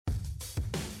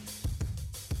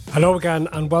Hello again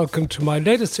and welcome to my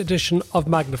latest edition of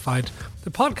Magnified,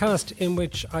 the podcast in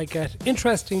which I get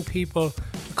interesting people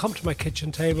to come to my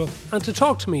kitchen table and to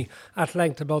talk to me at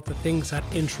length about the things that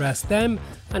interest them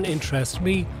and interest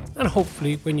me, and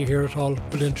hopefully when you hear it all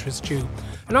will interest you.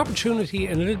 An opportunity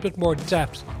in a little bit more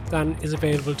depth than is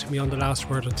available to me on the last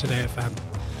word of Today FM.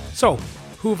 So,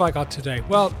 who have I got today?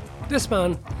 Well, this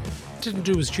man didn't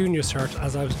do his junior cert,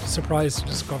 as I was surprised to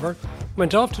discover,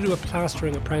 went off to do a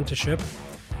plastering apprenticeship,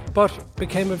 but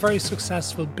became a very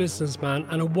successful businessman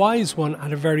and a wise one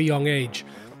at a very young age,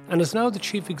 and is now the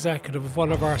chief executive of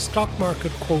one of our stock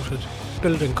market quoted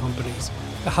building companies,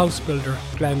 the house builder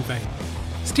Glenveagh.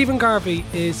 Stephen Garvey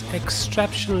is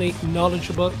exceptionally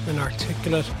knowledgeable and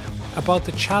articulate about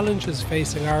the challenges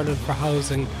facing Ireland for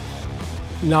housing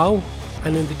now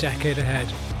and in the decade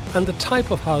ahead, and the type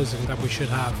of housing that we should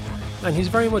have. And he's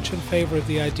very much in favour of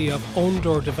the idea of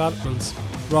own-door developments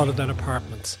rather than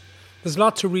apartments. There's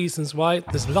lots of reasons why.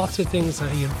 There's lots of things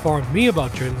that he informed me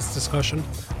about during this discussion.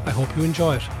 I hope you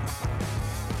enjoy it.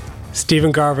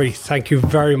 Stephen Garvey, thank you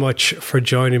very much for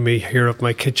joining me here at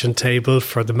my kitchen table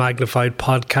for the Magnified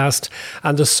podcast.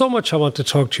 And there's so much I want to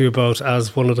talk to you about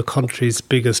as one of the country's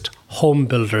biggest home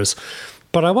builders.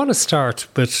 But I want to start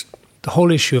with the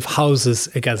whole issue of houses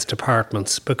against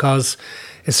apartments, because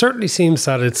it certainly seems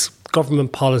that it's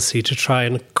government policy to try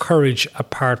and encourage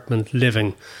apartment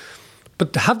living.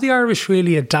 But have the Irish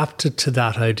really adapted to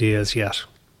that idea as yet?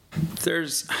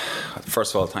 First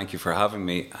of all, thank you for having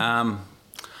me.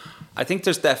 I think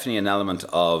there's definitely an element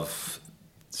of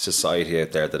society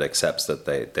out there that accepts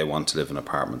that they want to live in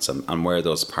apartments and where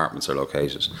those apartments are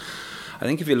located. I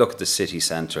think if you look at the city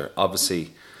centre, obviously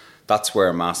that's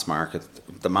where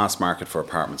the mass market for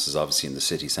apartments is obviously in the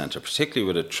city centre, particularly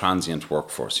with a transient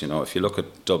workforce. You know, if you look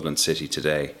at Dublin City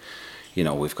today, you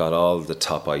know, we've got all the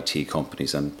top IT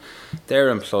companies and their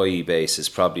employee base is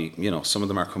probably, you know, some of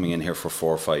them are coming in here for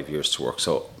 4 or 5 years to work.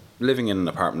 So living in an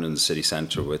apartment in the city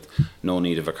centre with no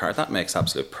need of a car, that makes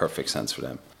absolute perfect sense for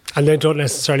them. And they don't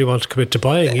necessarily want to commit to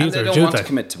buying either, do they? They don't want to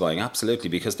commit to buying, absolutely,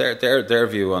 because their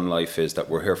view on life is that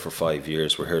we're here for 5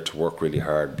 years, we're here to work really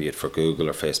hard, be it for Google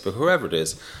or Facebook, whoever it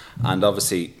is. And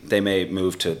obviously they may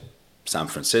move to San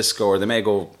Francisco or they may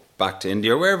go back to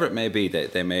India or wherever it may be.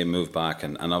 They may move back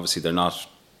and obviously they're not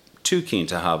too keen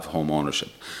to have home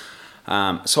ownership.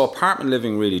 So apartment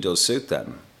living really does suit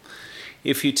them.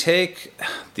 If you take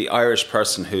the Irish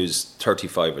person who's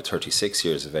 35 or 36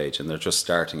 years of age and they're just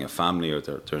starting a family, or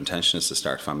their intention is to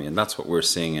start a family, and that's what we're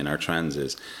seeing in our trends,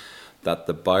 is that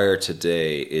the buyer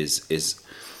today is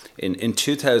in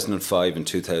 2005 and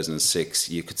 2006,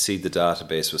 you could see the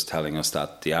database was telling us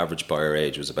that the average buyer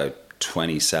age was about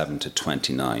 27 to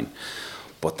 29.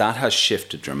 But that has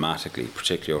shifted dramatically,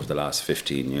 particularly over the last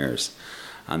 15 years.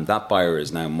 And that buyer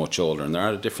is now much older and they're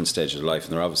at a different stage of life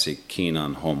and they're obviously keen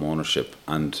on home ownership.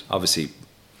 And obviously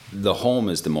the home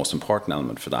is the most important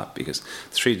element for that, because the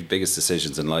three biggest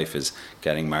decisions in life is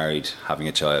getting married, having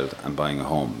a child and buying a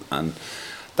home. And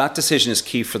that decision is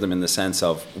key for them in the sense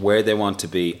of where they want to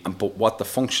be, but what the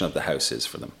function of the house is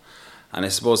for them. And I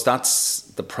suppose that's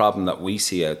the problem that we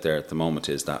see out there at the moment,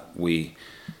 is that we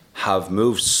have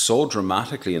moved so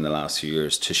dramatically in the last few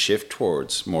years to shift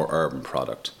towards more urban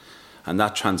product. And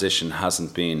that transition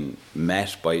hasn't been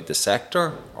met by the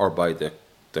sector or by the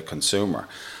consumer.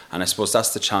 And I suppose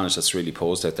that's the challenge that's really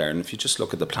posed out there. And if you just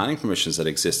look at the planning permissions that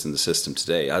exist in the system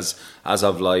today, as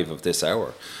of live of this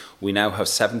hour, we now have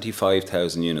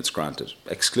 75,000 units granted.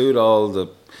 Exclude all the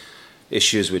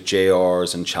issues with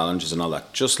JRs and challenges and all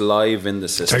that, just live in the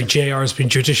system. Sorry, JRs being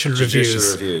judicial reviews.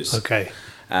 Judicial reviews. Okay.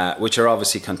 Which are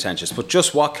obviously contentious. But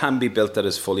just what can be built that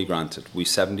is fully granted, we've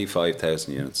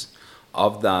 75,000 units.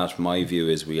 Of that, my view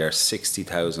is we are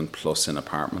 60,000 plus in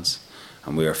apartments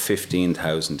and we are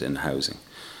 15,000 in housing.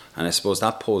 And I suppose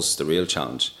that poses the real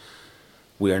challenge.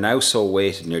 We are now so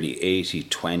weighted nearly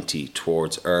 80-20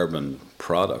 towards urban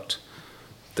product.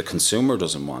 The consumer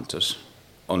doesn't want it,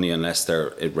 only unless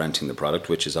they're renting the product,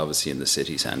 which is obviously in the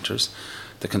city centres.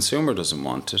 The consumer doesn't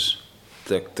want it.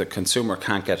 The consumer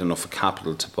can't get enough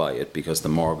capital to buy it because the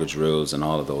mortgage rules and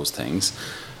all of those things.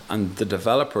 And the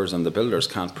developers and the builders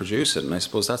can't produce it. And I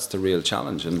suppose that's the real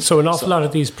challenge. And so an awful lot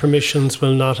of these permissions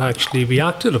will not actually be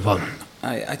acted upon.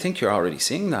 I think you're already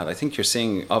seeing that. I think you're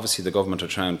seeing, obviously, the government are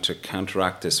trying to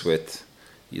counteract this with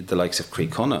the likes of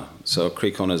Crecunna. So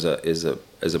Crecunna is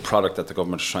a product that the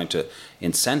government is trying to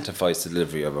incentivise the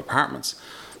delivery of apartments.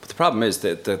 But the problem is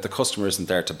that the customer isn't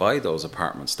there to buy those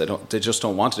apartments. They just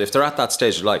don't want it. If they're at that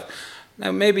stage of life,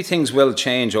 now maybe things will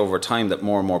change over time, that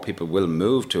more and more people will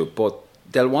move to it. But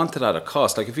they'll want it at a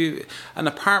cost. Like an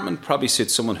apartment probably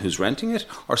suits someone who's renting it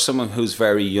or someone who's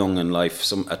very young in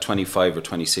life, a 25 or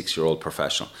 26-year-old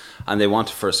professional, and they want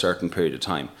it for a certain period of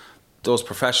time. Those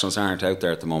professionals aren't out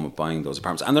there at the moment buying those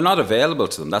apartments, and they're not available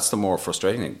to them. That's the more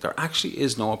frustrating thing. There actually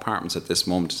is no apartments at this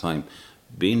moment in time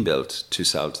being built to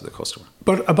sell to the customer.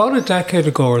 But about a decade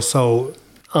ago or so,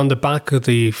 on the back of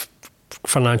the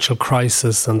financial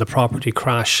crisis and the property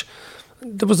crash,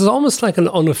 there was almost like an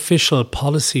unofficial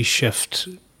policy shift,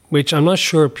 which I'm not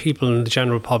sure people in the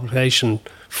general population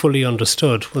fully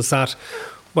understood, was that,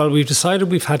 well, we've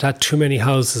decided we've had too many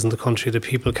houses in the country that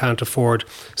people can't afford,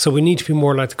 so we need to be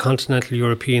more like the continental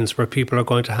Europeans where people are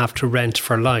going to have to rent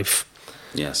for life.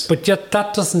 Yes. But yet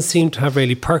that doesn't seem to have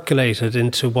really percolated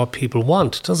into what people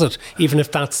want, does it? Even if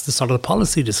that's the sort of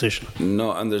policy decision.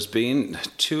 No, and there's been,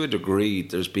 to a degree,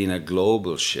 there's been a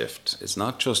global shift. It's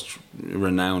not just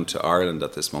renowned to Ireland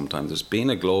at this moment in time. There's been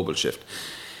a global shift.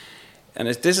 And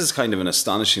this is kind of an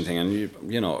astonishing thing.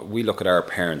 And, you know, we look at our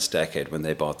parents' decade when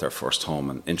they bought their first home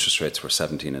and interest rates were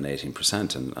 17 and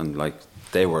 18%. And like,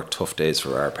 they were tough days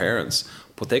for our parents.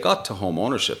 But they got to home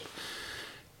ownership.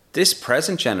 This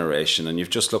present generation, and you've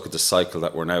just looked at the cycle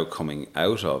that we're now coming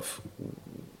out of,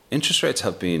 interest rates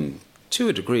have been, to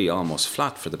a degree, almost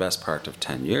flat for the best part of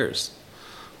 10 years.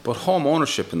 But home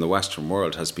ownership in the Western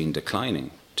world has been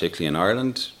declining, particularly in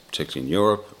Ireland, particularly in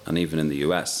Europe, and even in the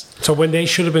US. So when they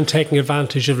should have been taking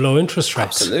advantage of low interest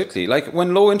rates? Absolutely. Like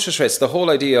when low interest rates, the whole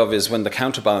idea of is when the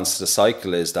counterbalance to the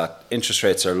cycle is that interest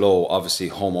rates are low, obviously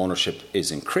home ownership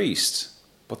is increased.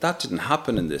 But that didn't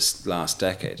happen in this last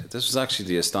decade. This was actually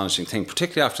the astonishing thing,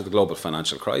 particularly after the global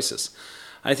financial crisis.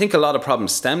 I think a lot of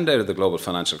problems stemmed out of the global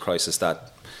financial crisis,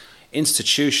 that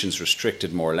institutions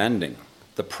restricted more lending.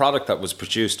 The product that was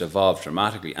produced evolved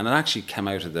dramatically, and it actually came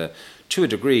out of to a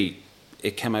degree,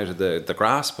 it came out of the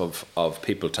grasp of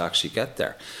people to actually get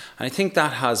there. And I think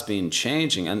that has been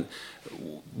changing. And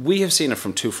we have seen it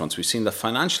from two fronts. We've seen the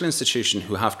financial institution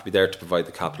who have to be there to provide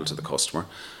the capital to the customer.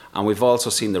 And we've also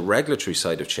seen the regulatory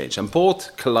side of change, and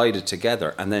both collided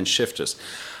together and then shifted.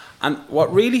 And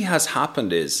what really has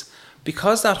happened is,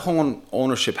 because that home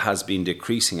ownership has been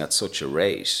decreasing at such a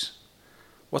rate,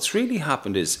 what's really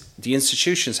happened is the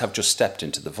institutions have just stepped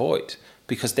into the void,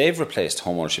 because they've replaced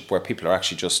home ownership where people are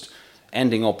actually just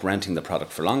ending up renting the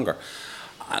product for longer.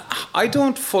 I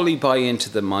don't fully buy into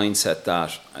the mindset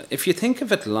that, if you think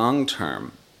of it long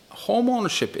term, home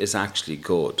ownership is actually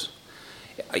good.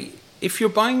 If you're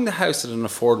buying the house at an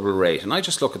affordable rate, and I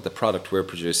just look at the product we're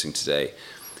producing today,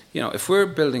 you know, if we're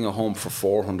building a home for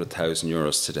 400,000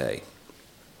 euros today,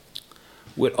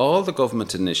 with all the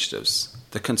government initiatives,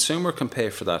 the consumer can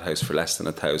pay for that house for less than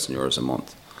 1,000 euros a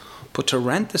month. But to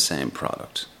rent the same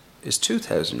product is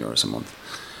 2,000 euros a month.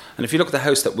 And if you look at the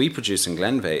house that we produce in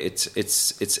Glenveagh,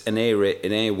 it's an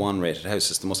A1 rated house.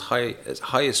 It's the most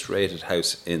highest rated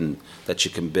house that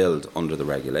you can build under the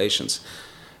regulations.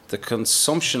 The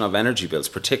consumption of energy bills,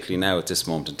 particularly now at this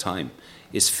moment in time,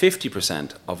 is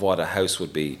 50% of what a house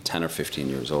would be 10 or 15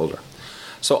 years older.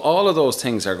 So all of those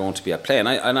things are going to be at play. And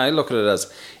I look at it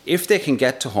as, if they can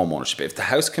get to home ownership, if the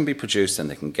house can be produced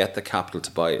and they can get the capital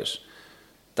to buy it,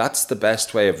 that's the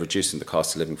best way of reducing the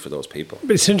cost of living for those people.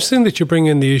 But it's interesting that you bring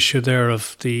in the issue there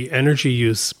of the energy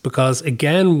use, because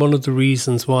again, one of the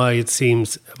reasons why it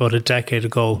seems about a decade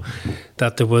ago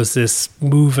that there was this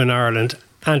move in Ireland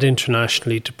and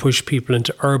internationally to push people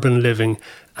into urban living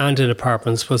and in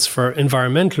apartments was for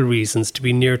environmental reasons, to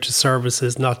be near to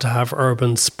services, not to have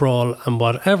urban sprawl and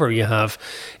whatever you have.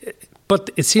 But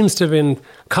it seems to have been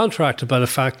counteracted by the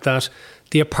fact that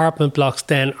the apartment blocks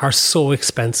then are so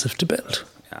expensive to build.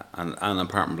 Yeah, and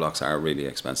apartment blocks are really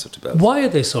expensive to build. Why are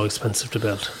they so expensive to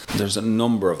build? There's a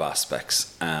number of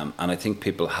aspects, and I think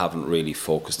people haven't really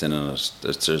focused in on it.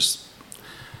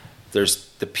 There's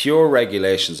the pure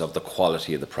regulations of the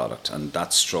quality of the product and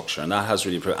that structure, and that has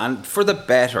really improved. And for the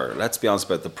better, let's be honest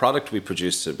about it, the product we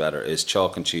produce to the better is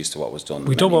chalk and cheese to what was done.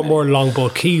 We don't want more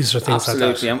longboat keys or things like that.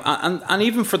 Absolutely, and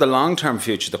even for the long-term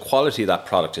future, the quality of that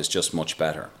product is just much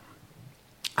better.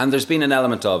 And there's been an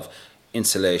element of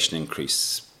insulation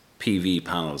increase, PV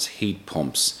panels, heat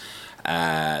pumps,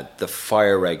 the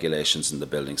fire regulations in the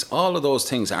buildings. All of those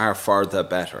things are for the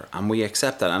better, and we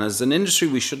accept that. And as an industry,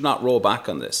 we should not roll back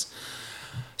on this.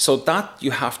 So that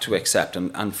you have to accept,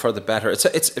 and for the better.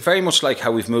 It's very much like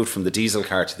how we've moved from the diesel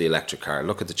car to the electric car.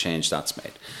 Look at the change that's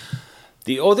made.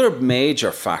 The other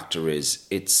major factor is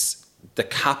it's the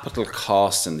capital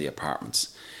cost in the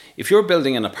apartments. If you're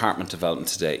building an apartment development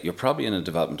today, you're probably in a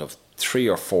development of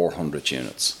 300 or 400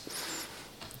 units.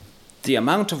 The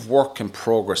amount of work in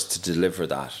progress to deliver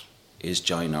that is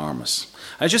ginormous.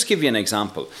 I'll just give you an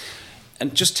example.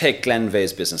 and just take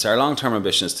Glenveagh's business. Our long-term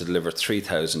ambition is to deliver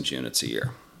 3,000 units a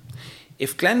year.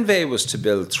 If Glenveagh was to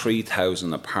build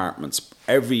 3,000 apartments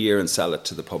every year and sell it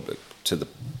to the public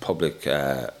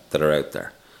that are out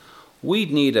there,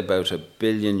 we'd need about €1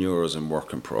 billion in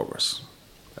work in progress.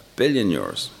 €1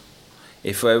 billion.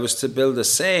 If I was to build the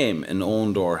same in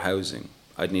own-door housing,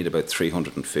 I'd need about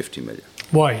 350 million.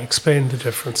 Why? Explain the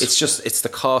difference. It's the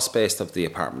cost base of the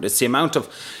apartment. It's the amount of,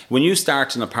 when you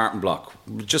start an apartment block,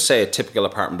 just say a typical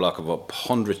apartment block of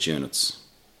 100 units,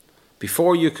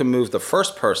 before you can move the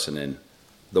first person in,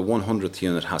 the 100th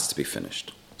unit has to be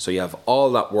finished. So you have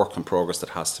all that work in progress that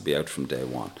has to be out from day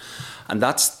one. And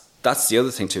that's the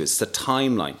other thing too, it's the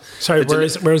timeline. Sorry,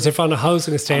 whereas if on a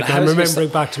housing estate, I'm remembering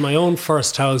back to my own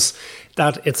first house,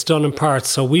 that it's done in parts.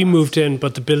 So we moved in,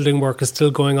 but the building work is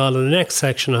still going on in the next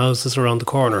section of houses around the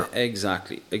corner.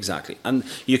 Exactly. And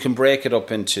you can break it up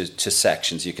into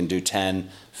sections. You can do 10,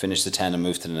 finish the 10 and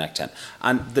move to the next 10.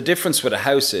 And the difference with a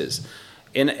house is,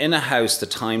 in a house, the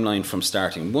timeline from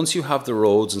starting, once you have the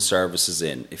roads and services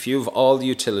in, if you have all the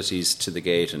utilities to the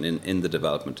gate and in the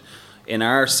development, in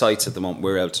our sites at the moment,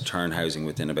 we're able to turn housing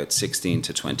within about 16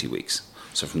 to 20 weeks.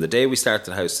 So from the day we start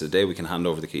the house to the day we can hand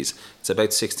over the keys, it's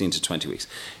about 16 to 20 weeks.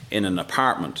 In an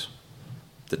apartment,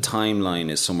 the timeline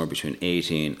is somewhere between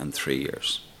 18 and 3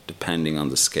 years, depending on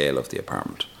the scale of the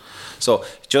apartment. So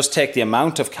just take the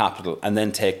amount of capital and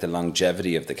then take the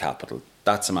longevity of the capital.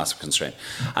 That's a massive constraint.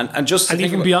 And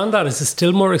even beyond that, is it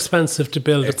still more expensive to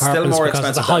build apartments because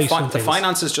of the height and things? The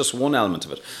finance is just one element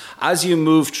of it. As you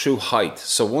move through height,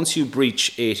 so once you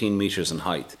breach 18 metres in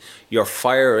height, your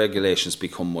fire regulations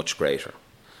become much greater.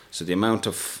 So the amount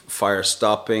of fire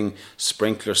stopping,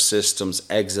 sprinkler systems,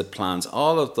 exit plans,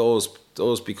 all of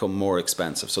those become more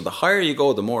expensive. So the higher you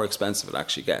go, the more expensive it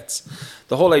actually gets.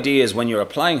 The whole idea is when you're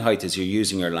applying height is you're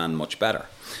using your land much better.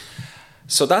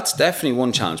 So that's definitely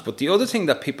one challenge. But the other thing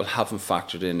that people haven't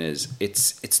factored in is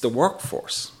it's the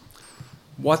workforce.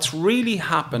 What's really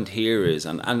happened here is,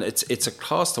 and it's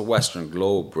across the Western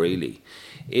globe really,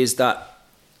 is that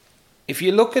if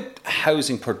you look at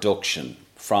housing production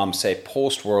from, say,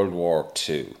 post-World War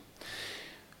II,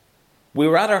 we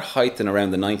were at our height in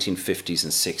around the 1950s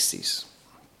and 60s.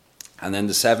 And then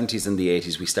the 70s and the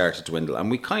 80s we started to dwindle. And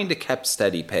we kind of kept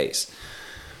steady pace.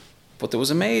 But there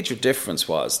was a major difference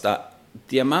was that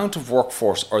the amount of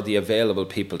workforce or the available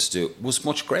people to do was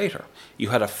much greater. You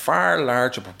had a far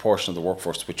larger proportion of the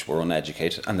workforce which were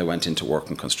uneducated and they went into work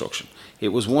in construction. It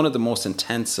was one of the most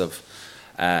intensive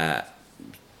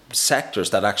sectors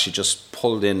that actually just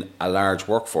pulled in a large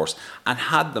workforce and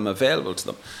had them available to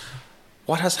them.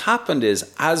 What has happened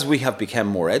is, as we have become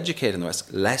more educated in the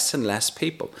West, less and less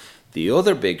people. The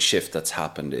other big shift that's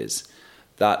happened is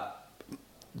that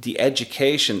the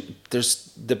education,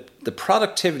 the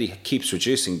productivity keeps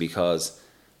reducing because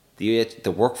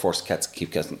the workforce keeps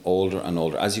getting older and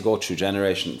older. As you go through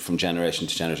from generation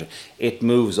to generation, it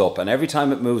moves up. And every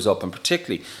time it moves up, and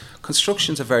particularly,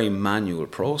 construction's a very manual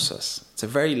process. It's a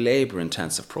very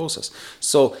labour-intensive process.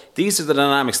 So these are the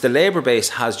dynamics. The labour base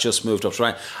has just moved up.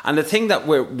 Right? And the thing that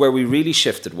where we really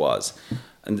shifted was,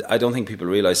 and I don't think people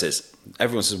realise this,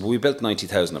 everyone says, well, we built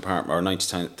 90,000 apartments or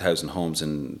 90,000 homes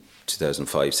in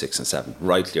 2005, 6 and 7.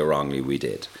 Rightly or wrongly, we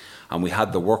did. And we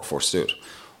had the workforce to do it.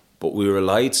 But we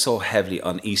relied so heavily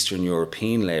on Eastern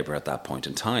European labour at that point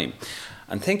in time.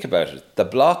 And think about it. The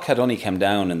bloc had only come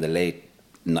down in the late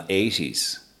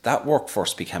 80s. That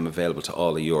workforce became available to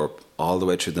all of Europe all the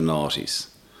way through the noughties.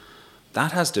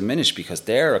 That has diminished because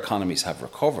their economies have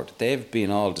recovered. They've been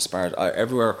all disparate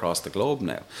everywhere across the globe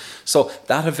now. So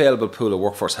that available pool of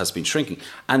workforce has been shrinking.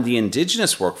 And the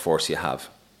indigenous workforce you have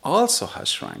also has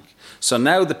shrank. So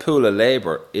now the pool of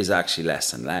labour is actually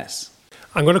less and less.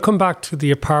 I'm going to come back to the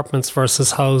apartments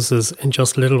versus houses in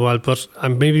just a little while, but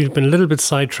I'm maybe been a little bit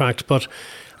sidetracked, but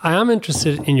I am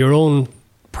interested in your own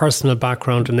personal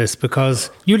background in this, because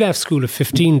you left school at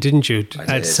 15, didn't you?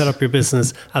 To set up your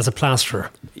business as a plasterer.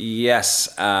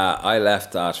 Yes, I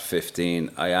left at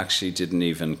 15. I actually didn't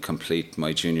even complete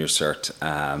my junior cert.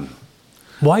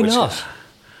 Why not?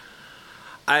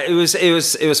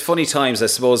 It was funny times, I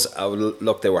suppose.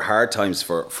 Look, they were hard times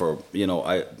for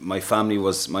my family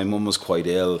my mum was quite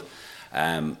ill.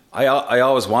 I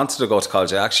always wanted to go to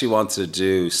college. I actually wanted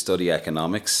to study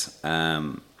economics.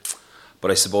 But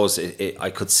I suppose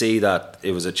I could see that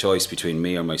it was a choice between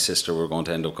me or my sister. We were going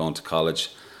to end up going to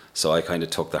college. So I kind of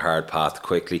took the hard path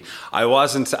quickly. I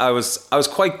was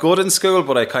quite good in school,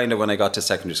 but when I got to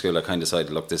secondary school, I kind of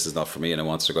decided, look, this is not for me, and I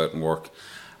wanted to go out and work.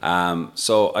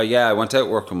 I went out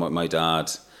working with my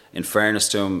dad. In fairness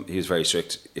to him, he was very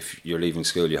strict. If you're leaving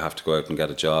school, you have to go out and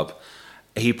get a job.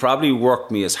 He probably worked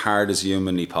me as hard as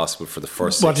humanly possible for the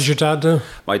first. What did your dad do?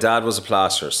 My dad was a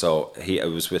plasterer, so I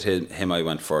was with him. I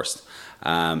went first.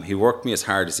 He worked me as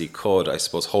hard as he could, I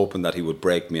suppose, hoping that he would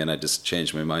break me and I just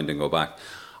changed my mind and go back.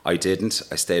 I didn't.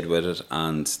 I stayed with it,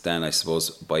 and then I suppose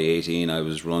by 18 I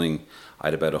was running. I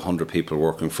had about 100 people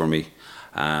working for me.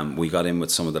 We got in with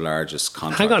some of the largest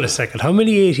contractors. Hang on a second. How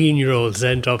many 18-year-olds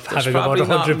end up having about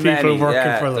 100 people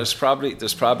working for them?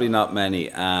 There's probably not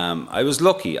many. I was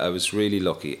lucky. I was really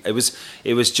lucky. It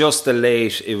was just the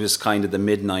late. It was kind of the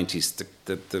mid-90s.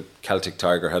 The Celtic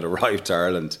Tiger had arrived to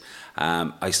Ireland.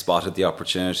 I spotted the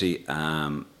opportunity.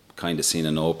 Kind of seen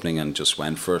an opening and just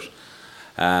went for it.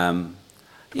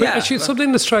 Actually,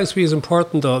 something that strikes me as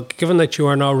important, though, given that you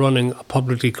are now running a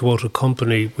publicly quoted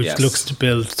company which looks to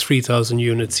build 3,000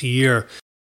 units a year.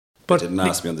 But they didn't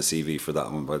ask me on the CV for that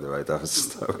one, by the way. That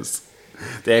was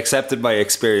they accepted my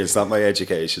experience, not my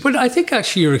education. But I think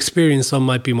actually your experience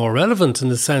might be more relevant in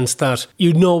the sense that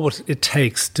you know what it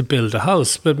takes to build a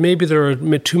house. But maybe there are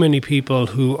too many people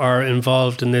who are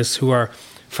involved in this who are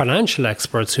financial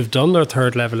experts who've done their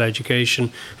third level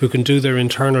education, who can do their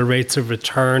internal rates of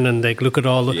return, and they look at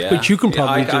all the, which you can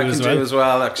probably do as well. I can do as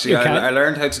well, actually. I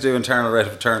learned how to do internal rate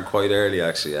of return quite early,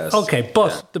 actually, yes. Okay,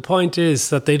 but the point is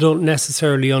that they don't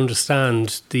necessarily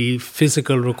understand the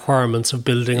physical requirements of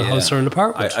building a house or an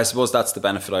apartment. I suppose that's the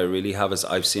benefit I really have, is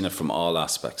I've seen it from all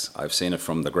aspects. I've seen it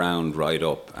from the ground right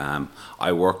up.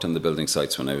 I worked on the building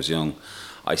sites when I was young.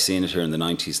 I seen it here in the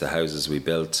 90s, the houses we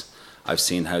built. I've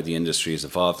seen how the industry has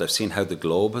evolved. I've seen how the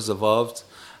globe has evolved.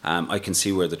 I can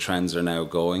see where the trends are now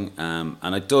going.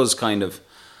 And it does kind of,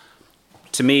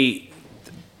 to me,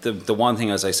 the one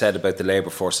thing, as I said, about the labour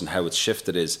force and how it's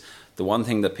shifted is, the one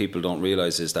thing that people don't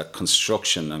realise is that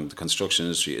construction and the construction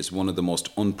industry is one of the most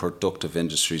unproductive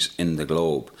industries in the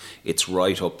globe. It's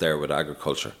right up there with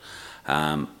agriculture.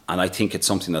 And I think it's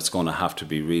something that's going to have to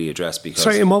be really addressed because...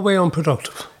 Sorry, in what way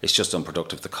unproductive? It's just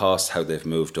unproductive. The cost, how they've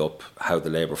moved up, how the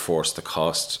labour force, the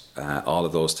cost, all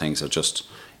of those things are just...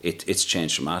 It's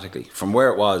changed dramatically. From where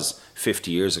it was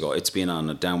 50 years ago, it's been on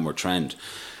a downward trend.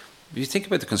 If you think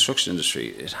about the construction industry,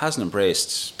 it hasn't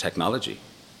embraced technology.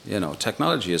 You know,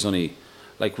 technology is only...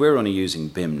 Like, we're only using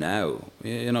BIM now.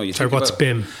 You know, Sorry, what's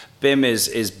BIM? BIM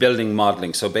is building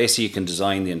modelling. So basically you can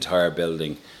design the entire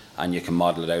building and you can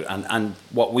model it out. And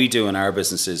what we do in our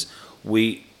business is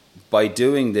by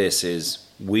doing this is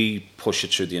we push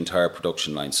it through the entire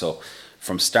production line. So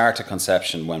from start to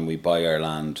conception, when we buy our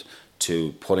land,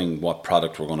 to putting what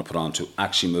product we're going to put on, to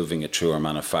actually moving it through our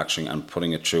manufacturing and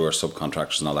putting it through our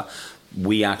subcontractors and all that,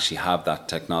 we actually have that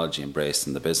technology embraced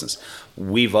in the business.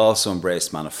 We've also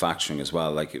embraced manufacturing as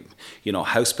well. Like, you know,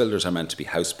 house builders are meant to be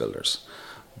house builders.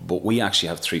 But we actually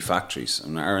have 3 factories,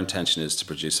 and our intention is to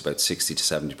produce about 60 to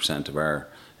 70% of our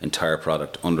entire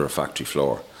product under a factory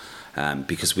floor,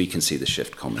 because we can see the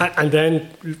shift coming. And then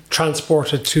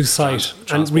transport it to site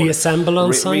and reassemble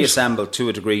on site? Reassemble to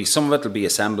a degree. Some of it will be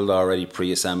assembled already,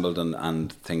 pre-assembled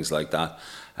and things like that.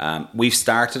 We've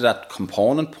started at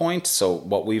component point, so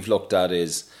what we've looked at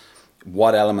is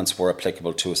what elements were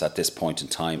applicable to us at this point in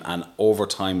time, and over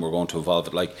time we're going to evolve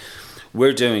it. Like,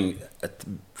 we're doing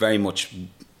very much...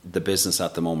 The business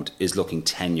at the moment is looking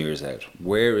 10 years out.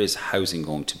 Where is housing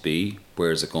going to be?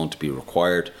 Where is it going to be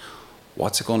required?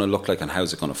 What's it going to look like and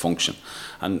how's it going to function?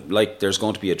 And like, there's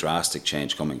going to be a drastic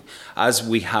change coming. As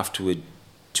we have to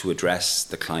address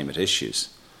the climate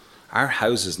issues, our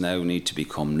houses now need to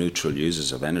become neutral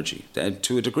users of energy.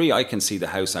 To a degree, I can see the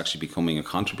house actually becoming a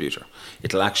contributor.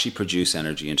 It'll actually produce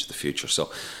energy into the future.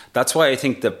 So that's why I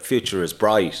think the future is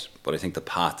bright, but I think the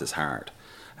path is hard.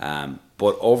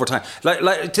 But over time,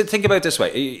 like to think about it this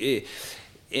way,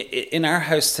 in our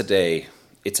house today,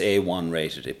 it's A1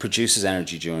 rated. It produces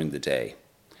energy during the day.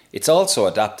 It's also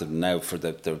adapted now for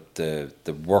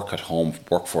the work at home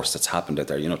workforce that's happened out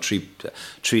there. You know,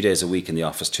 three days a week in the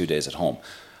office, 2 days at home.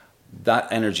 That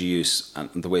energy use,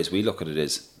 and the ways we look at it,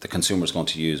 is the consumer is going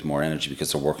to use more energy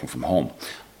because they're working from home.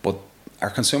 But our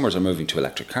consumers are moving to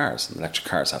electric cars, and electric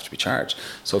cars have to be charged.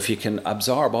 So if you can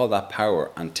absorb all that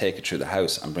power and take it through the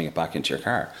house and bring it back into your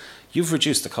car, you've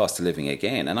reduced the cost of living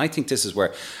again. And I think this is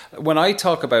where, when I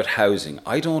talk about housing,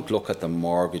 I don't look at the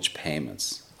mortgage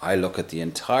payments. I look at the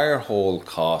entire whole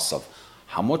cost of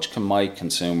how much can my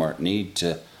consumer need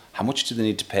to, how much do they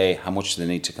need to pay, how much do they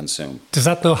need to consume. Does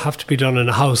that now have to be done in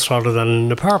a house rather than in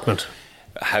an apartment?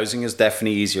 Housing is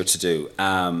definitely easier to do.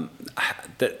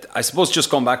 I suppose just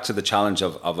going back to the challenge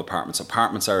of apartments.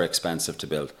 Apartments are expensive to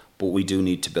build, but we do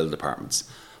need to build apartments.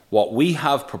 What we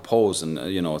have proposed,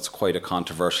 and you know, it's quite a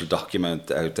controversial document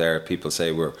out there. People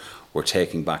say we're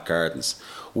taking back gardens.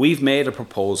 We've made a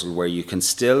proposal where you can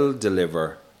still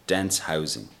deliver dense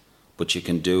housing, but you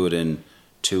can do it in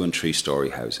 2 and 3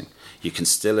 story housing. You can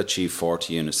still achieve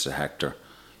 40 units a hectare.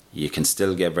 You can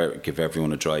still give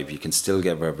everyone a drive. You can still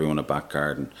give everyone a back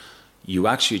garden. You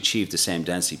actually achieve the same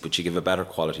density, but you give a better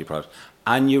quality product,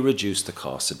 and you reduce the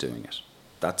cost of doing it.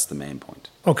 That's the main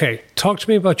point. Okay, talk to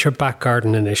me about your back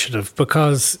garden initiative,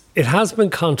 because it has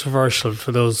been controversial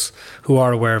for those who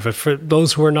are aware of it. For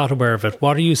those who are not aware of it,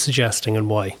 what are you suggesting and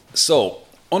why? So,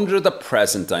 under the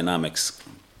present dynamics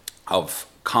of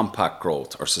compact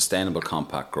growth or sustainable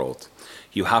compact growth,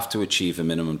 you have to achieve a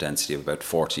minimum density of about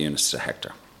 40 units a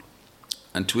hectare.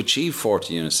 And to achieve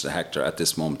 40 units a hectare at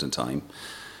this moment in time,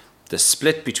 the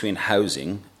split between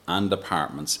housing and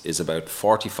apartments is about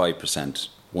 45%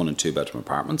 1 and 2 bedroom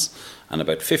apartments and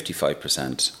about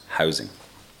 55% housing.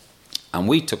 And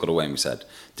we took it away and we said,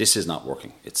 this is not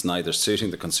working. It's neither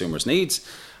suiting the consumer's needs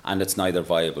and it's neither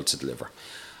viable to deliver.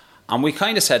 And we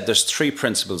kind of said there's 3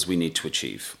 principles we need to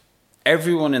achieve.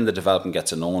 Everyone in the development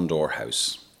gets an own door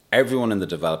house. Everyone in the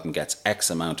development gets X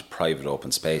amount of private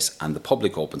open space, and the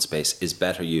public open space is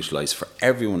better utilised for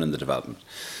everyone in the development.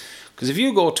 Because if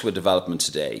you go to a development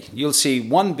today, you'll see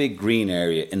one big green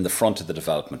area in the front of the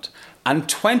development, and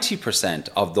 20%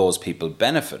 of those people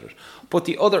benefited, but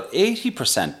the other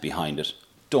 80% behind it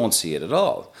don't see it at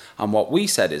all. And what we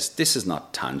said is, this is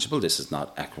not tangible, this is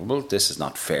not equitable, this is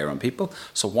not fair on people,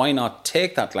 so why not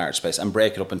take that large space and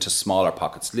break it up into smaller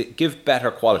pockets, give better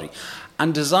quality,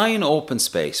 and design open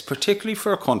space, particularly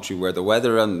for a country where the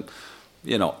weather and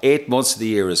 8 months of the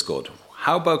year is good.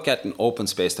 How about getting open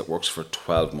space that works for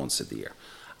 12 months of the year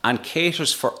and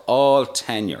caters for all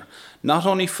tenure, not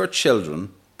only for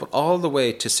children, but all the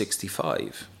way to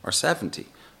 65 or 70.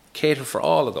 Cater for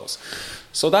all of those.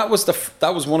 So that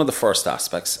was one of the first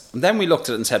aspects. And then we looked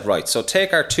at it and said, right, so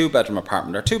take our 2 bedroom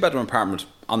apartment. Our 2 bedroom apartment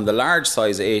on the large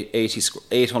size,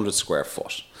 800 square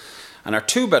foot. And our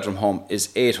 2 bedroom home is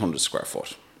 800 square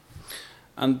foot.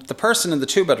 And the person in the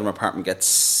 2 bedroom apartment gets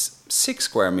 6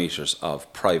 square metres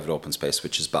of private open space,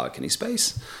 which is balcony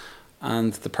space.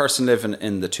 And the person living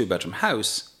in the 2 bedroom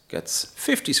house gets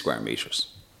 50 square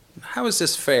metres. How is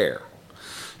this fair?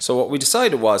 So what we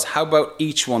decided was, how about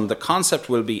each one? The concept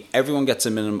will be everyone gets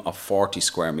a minimum of 40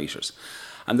 square metres.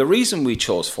 And the reason we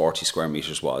chose 40 square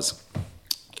metres was,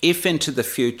 if into the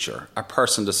future a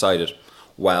person decided,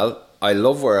 well, I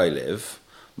love where I live,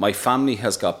 my family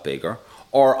has got bigger,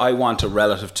 or I want a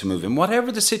relative to move in,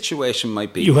 whatever the situation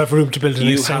might be. You have room to build an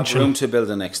extension. You have room to build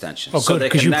an extension. Oh, good,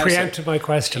 because you preempted my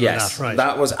question on that, right?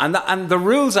 That was, and the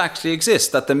rules actually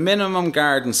exist, that the minimum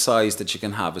garden size that you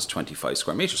can have is 25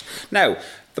 square metres. Now,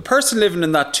 the person living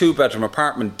in that 2 bedroom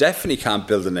apartment definitely can't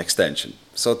build an extension.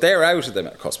 So they're out of the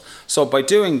cusp. So by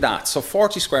doing that, so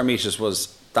 40 square metres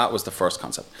was the first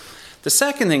concept. The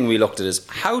second thing we looked at is,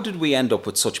 how did we end up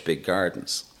with such big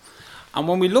gardens? And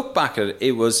when we look back at it,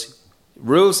 it was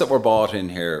rules that were brought in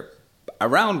here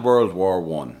around World War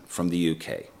I from the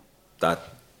UK, that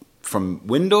from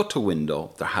window to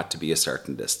window there had to be a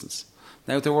certain distance.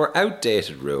 Now, there were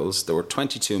outdated rules. There were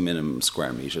 22 minimum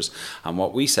square metres. And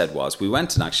what we said was, we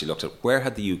went and actually looked at where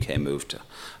had the UK moved to.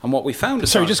 And what we found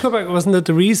is... Sorry, just go back. Wasn't it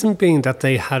the reason being that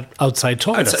they had outside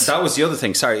toilets? That was the other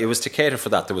thing. Sorry, it was to cater for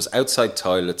that. There was outside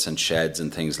toilets and sheds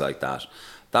and things like that.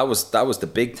 That was the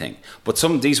big thing. But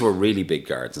these were really big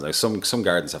gardens. Like some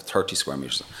gardens have 30 square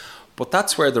metres. But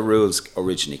that's where the rules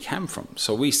originally came from.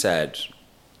 So we said,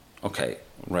 okay,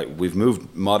 right, we've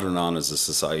moved modern on as a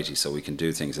society, so we can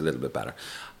do things a little bit better.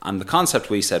 And the concept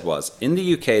we said was, in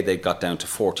the UK, they got down to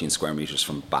 14 square metres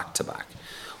from back to back.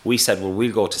 We said, well,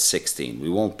 we'll go to 16. We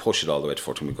won't push it all the way to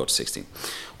 14, we'll go to 16.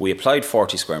 We applied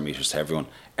 40 square metres to everyone.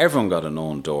 Everyone got an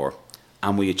own door,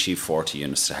 and we achieved 40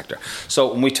 units a hectare.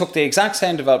 So when we took the exact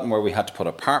same development where we had to put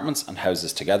apartments and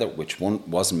houses together, which one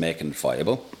wasn't making it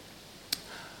viable,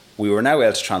 we were now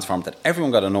able to transform that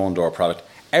everyone got an own door product.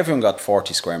 Everyone got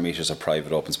 40 square metres of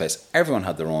private open space. Everyone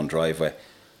had their own driveway.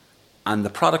 And the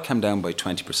product came down by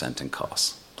 20% in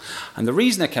cost. And the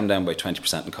reason it came down by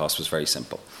 20% in cost was very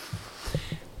simple.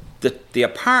 The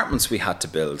apartments we had to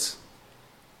build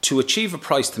to achieve a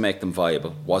price to make them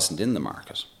viable wasn't in the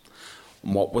market.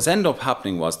 And what was ended up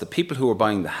happening was the people who were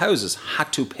buying the houses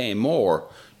had to pay more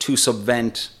to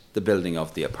subvent the building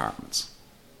of the apartments.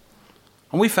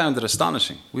 And we found it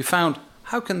astonishing. We found,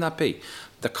 how can that be?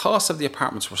 The cost of the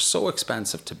apartments were so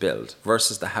expensive to build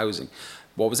versus the housing.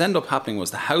 What was ended up happening was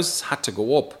the houses had to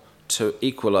go up to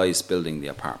equalise building the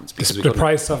apartments. The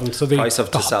price of them. So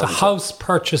the house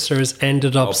purchasers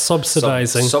ended up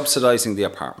subsidising the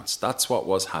apartments. That's what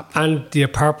was happening. And the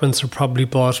apartments are probably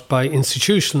bought by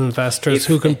institutional investors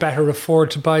who can better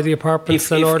afford to buy the apartments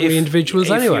than ordinary individuals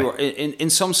anyway. In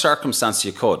some circumstances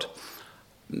you could.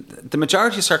 The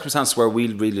majority of circumstances where we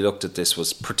really looked at this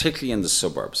was particularly in the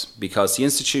suburbs, because the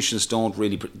institutions don't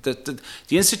really,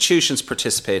 the institutions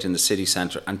participate in the city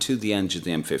centre and to the edge of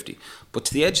the M50, but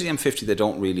to the edge of the M50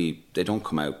 they don't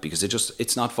come out, because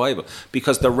it's not viable,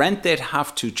 because the rent they'd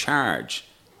have to charge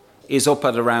is up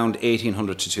at around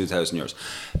 1,800 to 2,000 euros.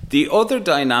 The other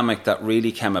dynamic that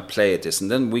really came at play at this,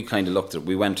 and then we kind of looked at it,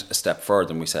 we went a step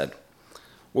further and we said,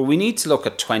 well, we need to look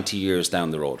at 20 years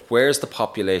down the road. Where's the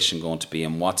population going to be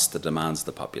and what's the demands of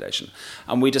the population?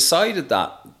 And we decided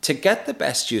that to get the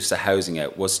best use of housing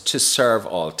out was to serve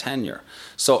all tenure.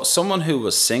 So someone who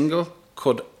was single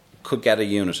could get a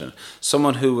unit in it.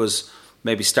 Someone who was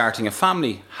maybe starting a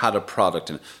family had a product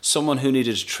in it. Someone who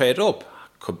needed to trade up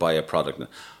could buy a product in it.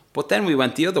 But then we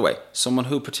went the other way. Someone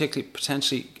who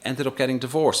potentially ended up getting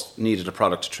divorced needed a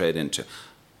product to trade into.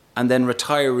 And then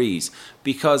retirees,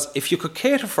 because if you could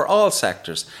cater for all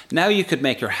sectors, now you could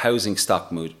make your housing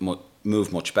stock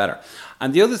move much better.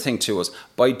 And the other thing too was,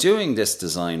 by doing this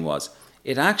design was,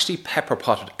 it actually pepper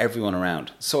potted everyone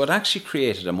around. So it actually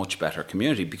created a much better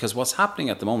community, because what's happening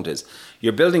at the moment is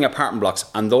you're building apartment blocks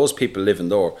and those people live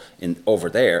over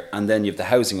there, and then you have the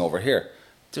housing over here.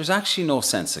 There's actually no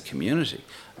sense of community.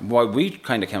 Why we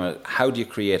kind of came at, how do you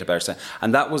create a better sense?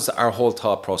 And that was our whole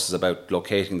thought process about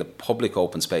locating the public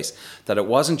open space, that it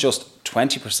wasn't just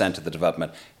 20% of the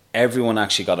development, everyone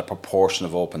actually got a proportion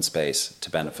of open space to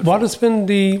benefit What from. has been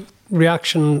the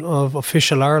reaction of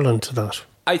official Ireland to that?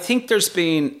 I think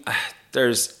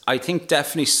I think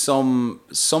definitely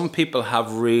some people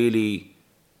have really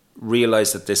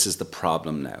realised that this is the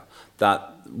problem now, that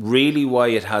really why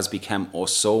it has become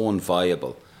so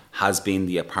unviable has been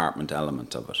the apartment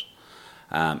element of it.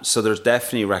 So there's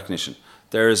definitely recognition.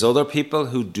 There's other people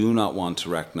who do not want to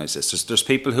recognise this. There's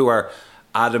people who are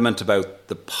adamant about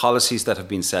the policies that have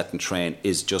been set in train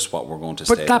is just what we're going to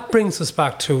stay. But that brings us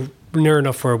back to near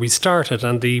enough where we started,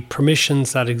 and the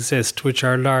permissions that exist, which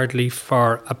are largely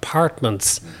for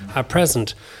apartments at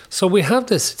present. So we have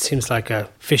this, it seems like a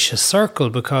vicious circle,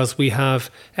 because we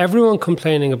have everyone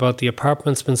complaining about the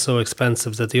apartments being so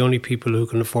expensive that the only people who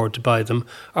can afford to buy them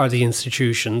are the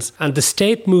institutions, and the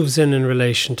state moves in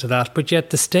relation to that, but yet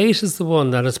the state is the one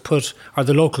that has put, or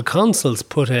the local councils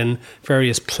put in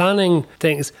various planning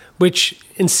things which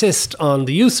insist on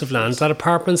the use of land, that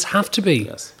apartments have to be.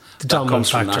 Yes. The that comes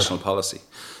factor. from national policy.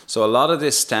 So a lot of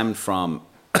this stemmed from,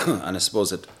 and I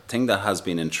suppose a thing that has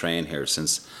been in train here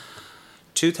since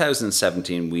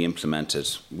 2017, we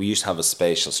used to have a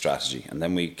spatial strategy, and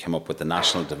then we came up with the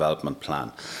National Development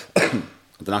Plan,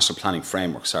 the National Planning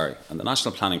Framework, and the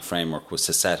National Planning Framework was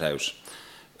to set out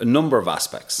a number of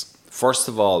aspects. First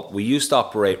of all, we used to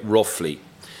operate roughly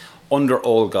under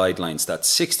old guidelines that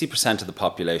 60% of the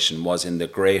population was in the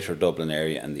Greater Dublin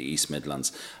area and the East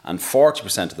Midlands, and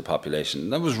 40% of the population,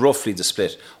 that was roughly the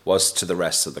split, was to the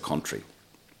rest of the country.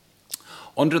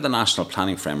 Under the National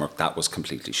Planning Framework, that was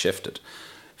completely shifted.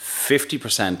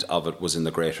 50% of it was in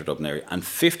the Greater Dublin area, and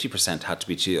 50% had to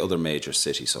be to the other major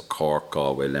cities, so Cork,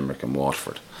 Galway, Limerick and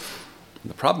Waterford.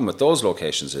 And the problem with those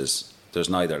locations is there's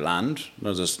neither land,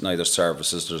 there's neither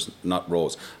services, there's not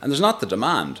roads, and there's not the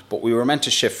demand, but we were meant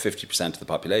to shift 50% of the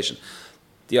population.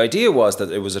 The idea was that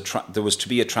there was to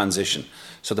be a transition,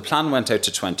 so the plan went out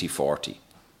to 2040.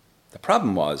 The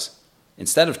problem was,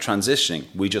 instead of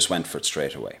transitioning, we just went for it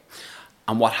straight away.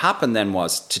 And what happened then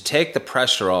was, to take the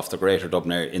pressure off the Greater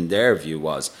Dublin area, in their view,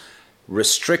 was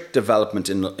restrict development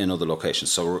in other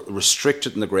locations, so restrict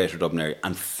it in the Greater Dublin area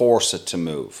and force it to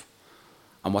move.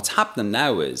 And what's happening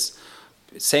now is,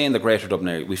 say in the Greater Dublin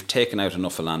area, we've taken out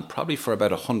enough of land probably for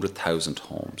about 100,000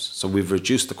 homes. So we've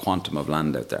reduced the quantum of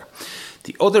land out there.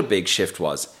 The other big shift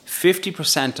was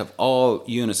 50% of all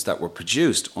units that were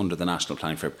produced under the National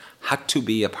Planning Framework had to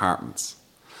be apartments.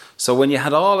 So when you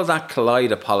had all of that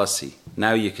collide of policy,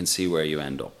 now you can see where you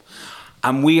end up.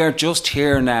 And we are just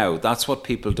here now. That's what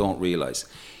people don't realise.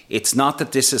 It's not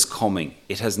that this is coming.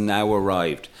 It has now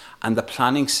arrived. And the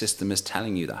planning system is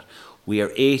telling you that. We are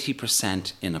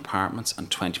 80% in apartments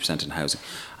and 20% in housing.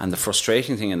 And the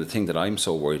frustrating thing, and the thing that I'm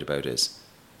so worried about, is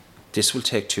this will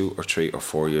take 2 or 3 or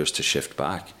 4 years to shift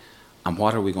back. And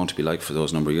what are we going to be like for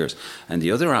those number of years? And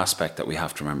the other aspect that we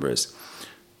have to remember is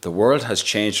the world has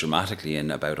changed dramatically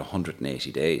in about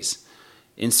 180 days.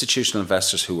 Institutional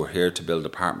investors who were here to build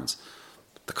apartments,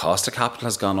 the cost of capital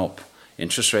has gone up.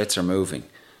 Interest rates are moving.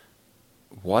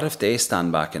 What if they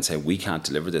stand back and say, we can't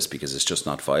deliver this because it's just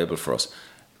not viable for us?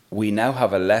 We now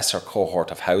have a lesser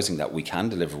cohort of housing that we can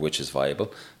deliver, which is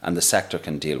viable, and the sector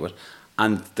can deal with.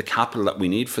 And the capital that we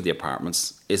need for the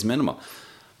apartments is minimal.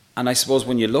 And I suppose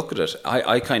when you look at it,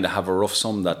 I kind of have a rough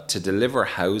sum that to deliver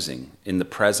housing in the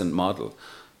present model,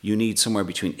 you need somewhere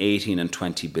between 18 and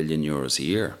 20 billion euros a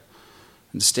year.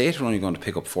 And the state are only going to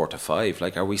pick up 4 to 5.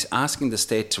 Like, are we asking the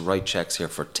state to write checks here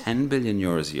for 10 billion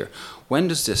euros a year? When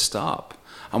does this stop?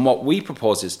 And what we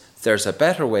propose is there's a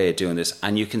better way of doing this,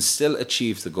 and you can still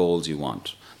achieve the goals you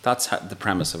want. That's the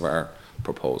premise of our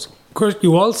proposal. Of course,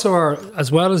 you also are,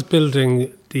 as well as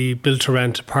building the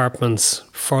build-to-rent apartments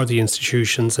for the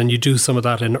institutions, and you do some of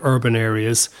that in urban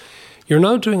areas, you're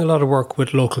now doing a lot of work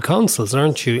with local councils,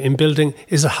 aren't you, in building,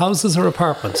 is it houses or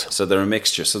apartments? So they're a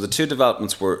mixture. So the two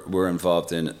developments we're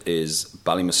involved in is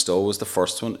Ballymastow was the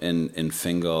first one in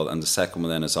Fingal, and the second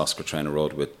one then is Oscar Traynor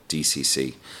Road with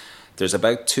DCC. There's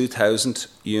about 2,000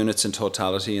 units in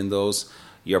totality in those.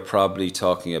 You're probably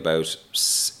talking about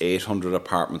 800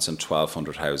 apartments and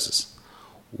 1,200 houses.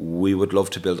 We would love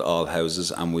to build all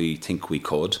houses, and we think we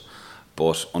could,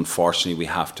 but unfortunately we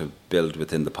have to build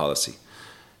within the policy.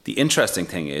 The interesting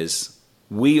thing is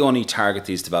we only target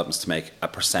these developments to make a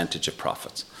percentage of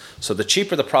profits. So the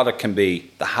cheaper the product can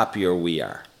be, the happier we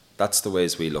are. That's the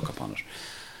ways we look upon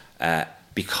it.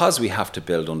 Because we have to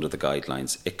build under the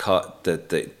guidelines,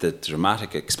 the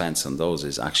dramatic expense on those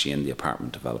is actually in the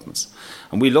apartment developments.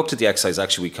 And we looked at the exercise,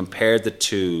 actually we compared the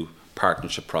two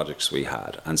partnership projects we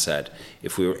had and said,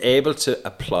 if we were able to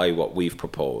apply what we've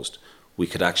proposed, we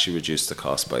could actually reduce the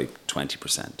cost by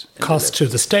 20%. Cost to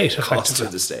the state, effectively. Cost to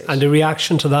the state. And the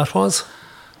reaction to that was?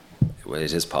 Well,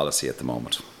 it is policy at the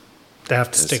moment. They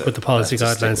have to stick with the policy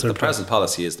guidelines. The present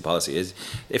policy is the policy.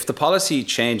 If the policy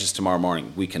changes tomorrow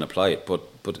morning, we can apply it.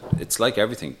 But it's like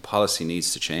everything. Policy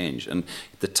needs to change. And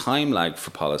the time lag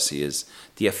for policy is,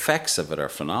 the effects of it are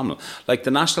phenomenal. Like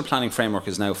the National Planning Framework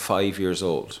is now 5 years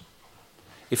old.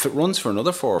 If it runs for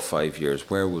another 4 or 5 years,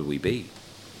 where will we be?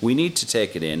 We need to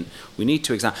take it in. We need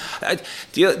to examine.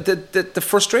 The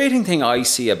frustrating thing I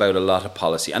see about a lot of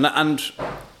policy, and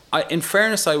in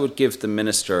fairness, I would give the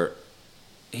Minister,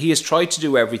 he has tried to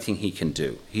do everything he can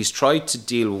do. He's tried to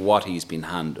deal with what he's been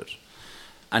handed.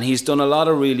 And he's done a lot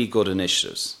of really good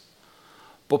initiatives.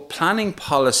 But planning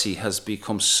policy has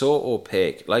become so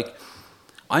opaque. Like,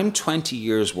 I'm 20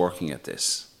 years working at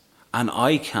this, and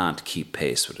I can't keep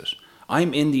pace with it.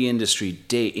 I'm in the industry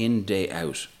day in, day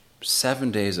out,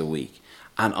 7 days a week,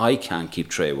 and I can't keep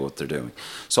track of what they're doing.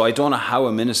 So I don't know how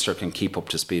a minister can keep up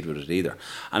to speed with it either.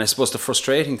 And I suppose the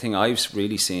frustrating thing I've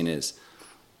really seen is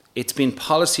it's been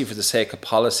policy for the sake of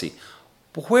policy,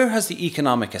 but where has the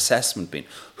economic assessment been?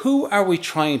 Who are we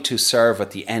trying to serve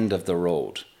at the end of the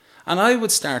road? And I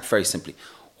would start very simply.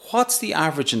 What's the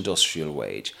average industrial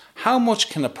wage? How much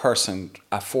can a person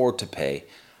afford to pay?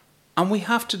 And we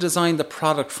have to design the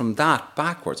product from that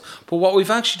backwards. But what we've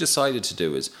actually decided to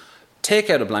do is take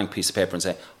out a blank piece of paper and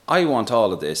say, I want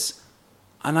all of this,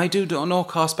 and I do no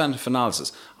cost-benefit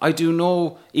analysis. I do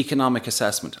no economic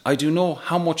assessment. I do know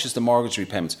how much is the mortgage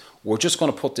repayments. We're just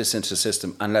going to put this into the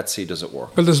system and let's see, does it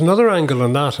work? Well, there's another angle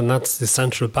on that, and that's the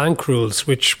central bank rules,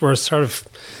 which were sort of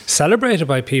celebrated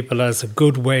by people as a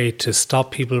good way to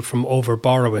stop people from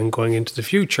over-borrowing going into the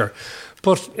future.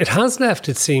 But it has left,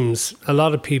 it seems, a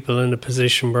lot of people in a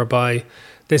position whereby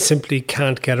they simply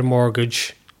can't get a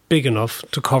mortgage big enough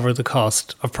to cover the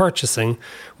cost of purchasing,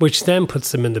 which then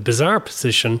puts them in the bizarre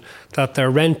position that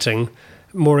they're renting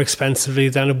more expensively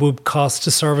than it would cost to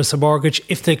service a mortgage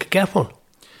if they could get one.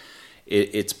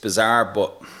 It's bizarre,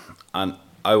 and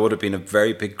I would have been a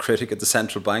very big critic of the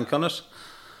central bank on it,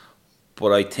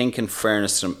 but I think in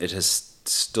fairness to them, it has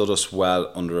stood us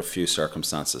well under a few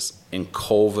circumstances. In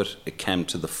COVID, it came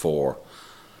to the fore.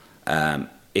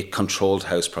 It controlled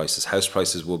house prices. House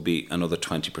prices will be another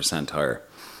 20% higher.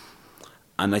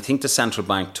 And I think the central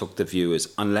bank took the view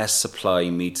is unless supply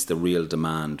meets the real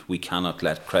demand, we cannot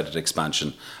let credit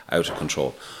expansion out of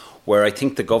control. Where I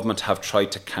think the government have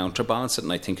tried to counterbalance it,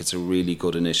 and I think it's a really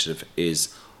good initiative,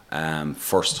 is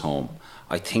First Home.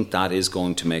 I think that is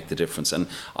going to make the difference. And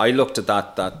I looked at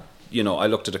I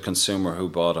looked at a consumer who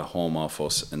bought a home off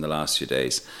us in the last few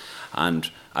days.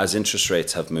 And as interest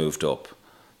rates have moved up,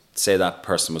 say that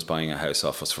person was buying a house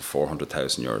off us for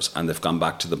 400,000 euros and they've gone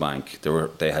back to the bank.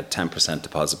 They had 10%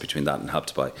 deposit between that and Help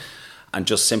to Buy. And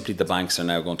just simply the banks are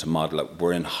now going to model it.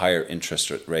 We're in higher interest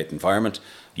rate environment.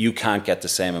 You can't get the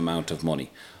same amount of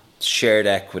money. Shared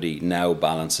equity now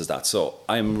balances that. So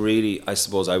I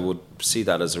suppose I would see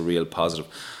that as a real positive.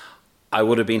 I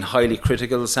would have been highly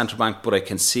critical of the central bank, but I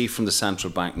can see from the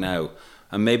central bank now,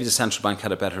 and maybe the central bank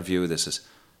had a better view of this, is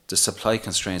the supply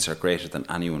constraints are greater than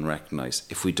anyone recognised.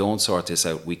 If we don't sort this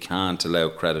out, we can't allow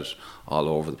credit all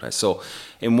over the place. So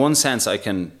in one sense, I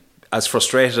can, as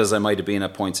frustrated as I might have been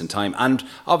at points in time, and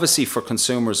obviously for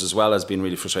consumers as well has been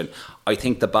really frustrating, I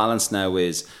think the balance now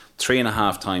is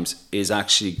 3.5 times is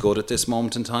actually good at this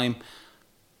moment in time.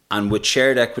 And with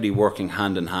shared equity working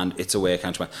hand in hand, it's a way of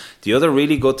counterbalance. The other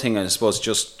really good thing, I suppose,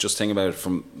 just think about it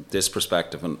from this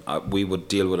perspective, and we would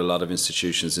deal with a lot of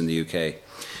institutions in the UK.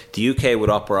 The UK would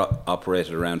operate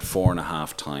at around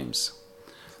 4.5 times.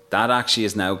 That actually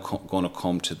is now going to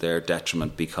come to their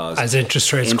detriment because as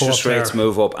interest rates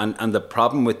move up. And the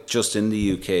problem with just in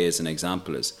the UK, as an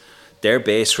example, is their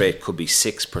base rate could be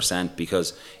 6%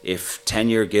 because if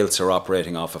 10-year gilts are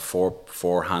operating off a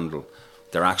four handle,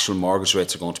 their actual mortgage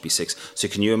rates are going to be 6. So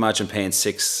can you imagine paying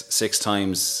six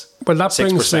times? Well, that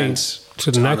brings me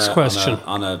to the next question.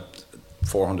 On a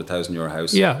 €400,000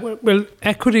 house. Yeah, well,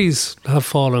 equities have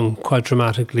fallen quite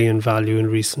dramatically in value in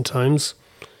recent times.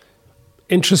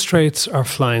 Interest rates are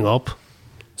flying up.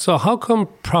 So how come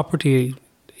property,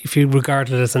 if you regard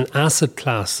it as an asset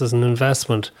class, as an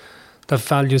investment, that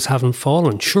values haven't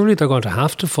fallen? Surely they're going to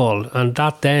have to fall. And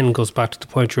that then goes back to the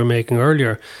point you were making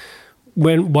earlier.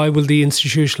 Why will the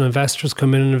institutional investors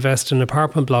come in and invest in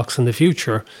apartment blocks in the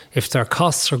future if their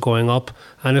costs are going up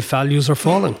and if values are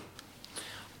falling?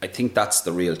 I think that's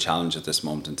the real challenge at this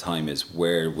moment in time, is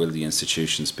where will the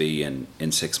institutions be in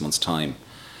 6 months' time?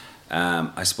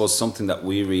 I suppose something that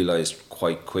we realised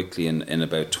quite quickly in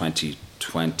about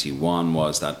 2021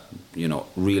 was that,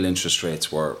 real interest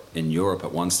rates were in Europe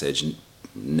at one stage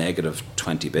negative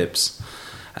 20 bips.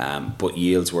 But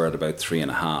yields were at about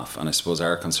 3.5, and I suppose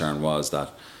our concern was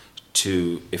that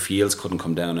if yields couldn't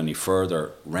come down any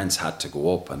further, rents had to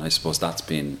go up, and I suppose that's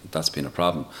been a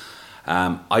problem.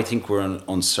 I think we're in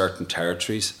uncertain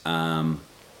territories.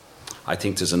 I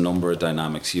think there's a number of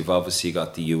dynamics. You've obviously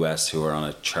got the US, who are on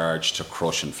a charge to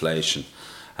crush inflation,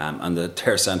 and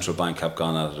their central bank have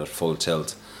gone at it at full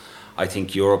tilt. I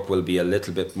think Europe will be a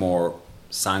little bit more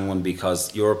sanguine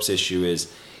because Europe's issue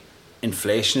is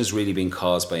inflation is really being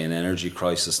caused by an energy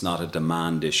crisis, not a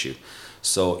demand issue.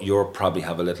 So Europe probably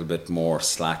have a little bit more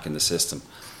slack in the system.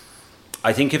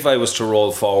 I think if I was to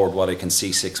roll forward, what I can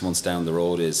see 6 months down the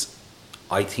road is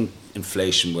I think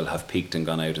inflation will have peaked and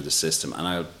gone out of the system. And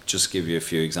I'll just give you a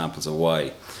few examples of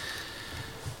why.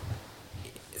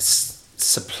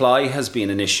 Supply has been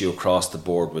an issue across the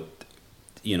board with,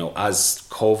 as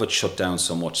COVID shut down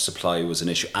so much, supply was an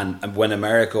issue. And when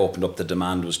America opened up, the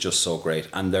demand was just so great.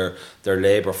 And their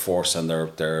labour force and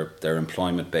their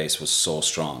employment base was so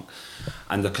strong.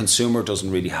 And the consumer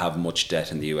doesn't really have much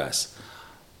debt in the US.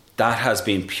 That has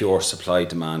been pure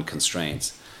supply-demand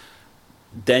constraints.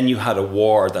 Then you had a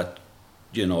war that,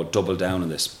 doubled down on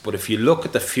this. But if you look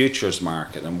at the futures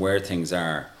market and where things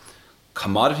are,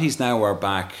 commodities now are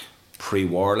back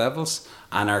pre-war levels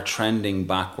and are trending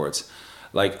backwards.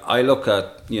 Like I look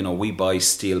at, we buy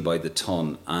steel by the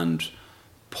ton, and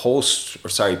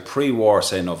pre-war,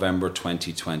 say November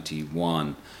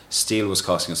 2021, steel was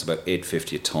costing us about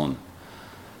 $8.50 a ton.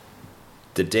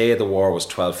 The day of the war was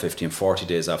 $12.50, and 40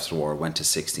 days after the war it went to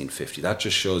 $16.50. That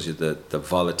just shows you the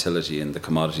volatility in the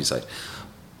commodity side.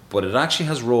 But it actually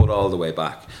has rolled all the way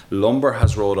back. Lumber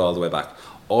has rolled all the way back.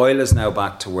 Oil is now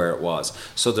back to where it was.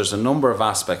 So there's a number of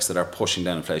aspects that are pushing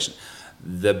down inflation.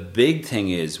 The big thing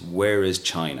is, where is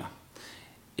China?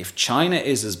 If China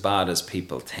is as bad as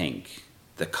people think,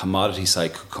 the commodity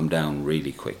side could come down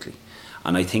really quickly.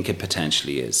 And I think it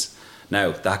potentially is.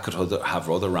 Now, that could have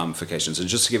other ramifications. And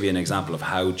just to give you an example of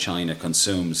how China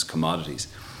consumes commodities,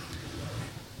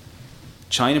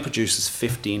 China produces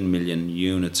 15 million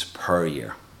units per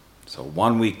year. So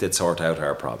 1 week they'd sort out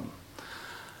our problem.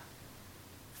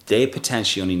 They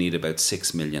potentially only need about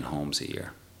 6 million homes a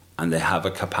year. And they have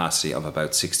a capacity of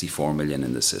about 64 million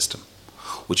in the system,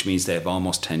 which means they have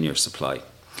almost 10 years supply.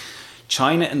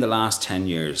 China in the last 10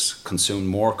 years consumed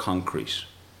more concrete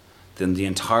than the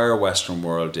entire Western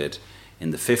world did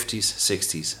in the 50s,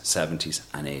 60s, 70s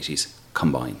and 80s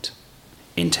combined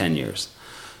in 10 years.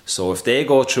 So if they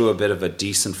go through a bit of a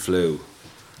decent flu,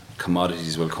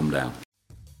 commodities will come down.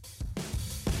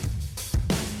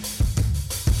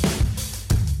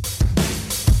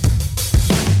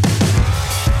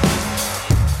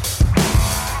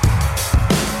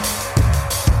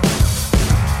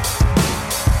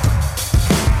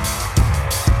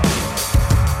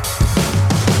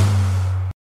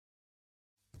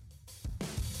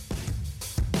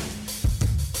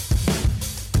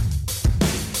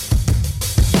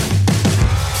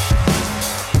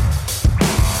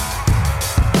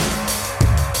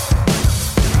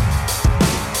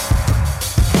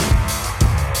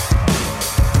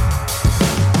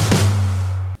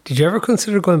 Did you ever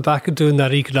consider going back and doing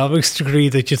that economics degree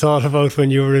that you thought about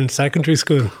when you were in secondary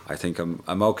school? I think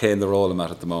I'm okay in the role I'm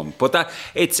at the moment. But that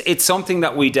it's something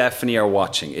that we definitely are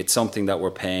watching. It's something that we're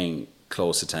paying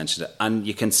close attention to. And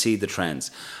you can see the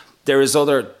trends.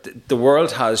 the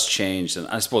world has changed, and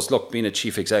I suppose, look, being a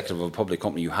chief executive of a public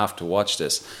company, you have to watch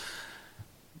this.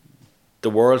 The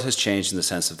world has changed in the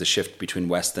sense of the shift between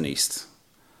West and East.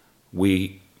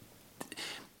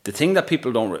 The thing that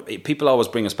people always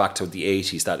bring us back to the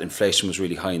 80s, that inflation was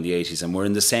really high in the 80s, and we're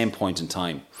in the same point in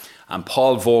time. And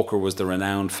Paul Volcker was the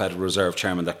renowned Federal Reserve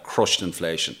chairman that crushed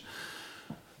inflation.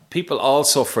 People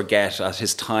also forget at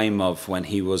his time of when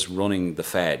he was running the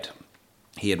Fed,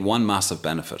 he had one massive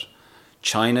benefit.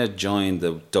 China joined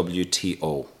the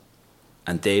WTO,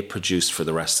 and they produced for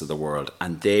the rest of the world,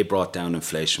 and they brought down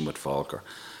inflation with Volcker.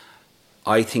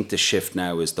 I think the shift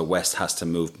now is the West has to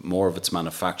move more of its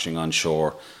manufacturing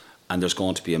onshore, and there's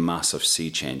going to be a massive sea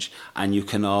change. And you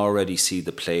can already see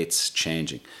the plates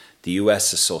changing. The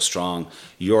US is so strong.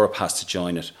 Europe has to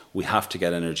join it. We have to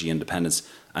get energy independence.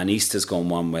 And East is going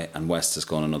one way and West is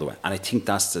going another way. And I think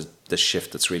that's the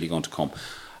shift that's really going to come.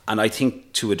 And I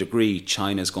think to a degree,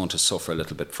 China is going to suffer a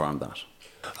little bit from that.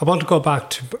 I want to go back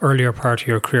to earlier part of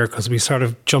your career, because we sort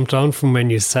of jumped on from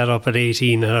when you set up at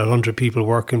 18 and had 100 people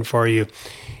working for you.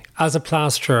 As a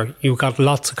plasterer, you got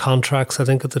lots of contracts, I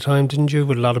think, at the time, didn't you,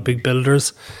 with a lot of big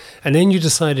builders? And then you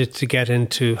decided to get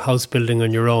into house building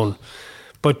on your own.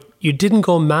 But you didn't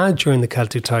go mad during the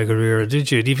Celtic Tiger era,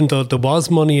 did you? Even though there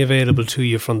was money available to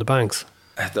you from the banks.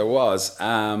 There was.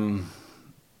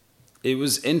 It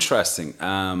was interesting.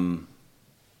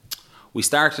 We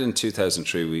started in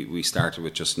 2003. We started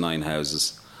with just 9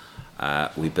 houses.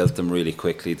 We built them really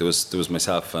quickly. There was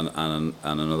myself and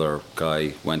another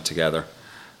guy went together.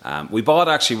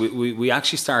 We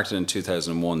actually started in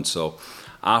 2001. So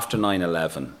after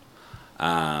 9/11,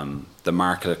 the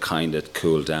market had kind of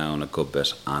cooled down a good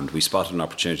bit, and we spotted an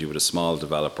opportunity with a small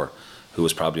developer who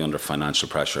was probably under financial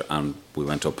pressure, and we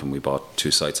went up and we bought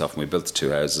 2 sites off, and we built the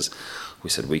 2 houses. We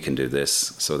said, we can do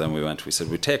this. So then we said,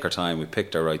 we'd take our time, we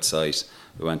picked our right site,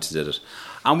 we went and did it.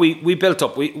 And we built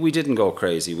up, we didn't go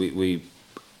crazy. We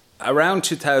around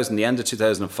 2000, the end of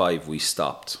 2005, we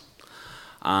stopped.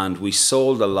 And we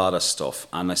sold a lot of stuff.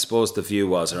 And I suppose the view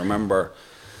was, I remember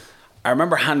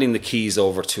handing the keys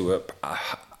over to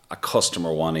a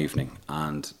customer one evening,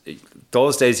 and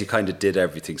those days you kind of did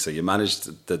everything. So you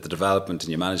managed the development,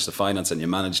 and you managed the finance, and you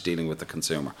managed dealing with the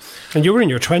consumer. And you were in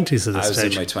your 20s at this stage. I was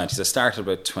in my 20s. I started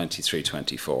about 23,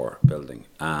 24 building.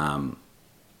 And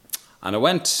I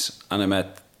went and I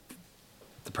met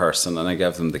the person, and I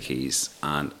gave them the keys.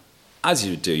 And as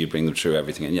you do, you bring them through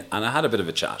everything. And I had a bit of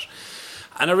a chat.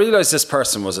 And I realised this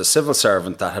person was a civil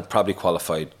servant that had probably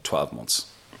qualified 12 months.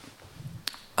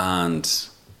 And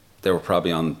they were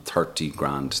probably on 30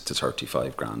 grand to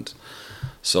 35 grand.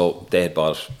 So they had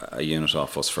bought a unit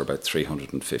off us for about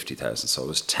 350,000. So it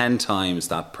was 10 times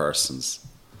that person's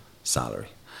salary.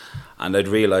 And I'd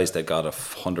realised they got a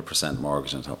 100%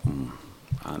 mortgage, and I thought,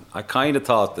 And I kind of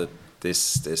thought that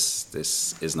this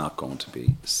is not going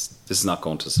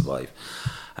to survive.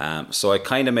 So I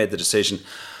kind of made the decision.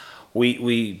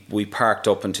 We parked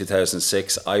up in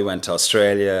 2006. I went to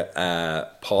Australia.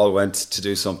 Paul went to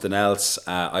do something else.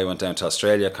 I went down to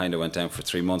Australia, kind of went down for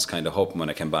 3 months, kind of hoping when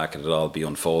I came back it'd all be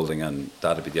unfolding and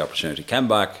that'd be the opportunity. Came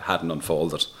back, hadn't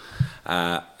unfolded.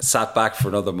 Sat back for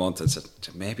another month and said,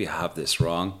 maybe I have this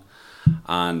wrong.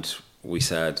 And we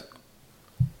said,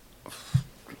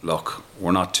 look,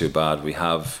 we're not too bad. We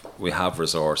have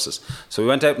resources. So we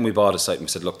went out and we bought a site and we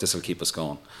said, look, this will keep us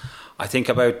going. I think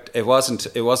it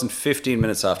wasn't 15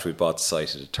 minutes after we bought the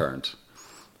site it turned.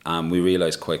 We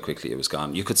realised quite quickly it was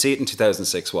gone. You could see it in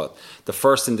 2006. The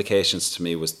first indications to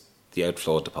me was the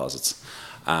outflow of deposits.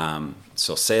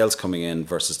 So sales coming in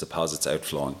versus deposits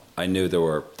outflowing. I knew they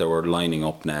were lining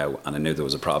up now, and I knew there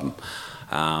was a problem.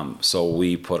 So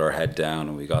we put our head down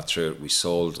and we got through it. We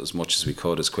sold as much as we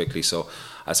could as quickly. So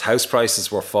as house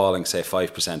prices were falling, say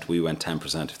 5%, we went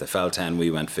 10%. If they fell 10, we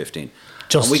went 15.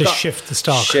 Just to shift the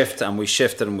stock. And we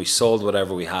shifted and we sold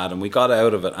whatever we had and we got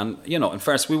out of it. And, in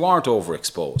fairness, we weren't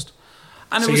overexposed.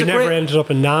 And so you never ended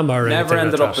up in NAMA or anything? Never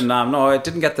ended up in NAMA. No, I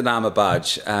didn't get the NAMA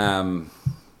badge. And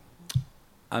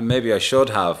maybe I should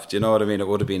have. Do you know what I mean? It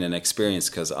would have been an experience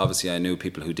because obviously I knew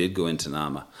people who did go into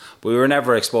NAMA. But we were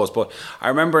never exposed. But I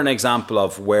remember an example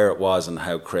of where it was and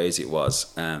how crazy it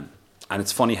was. And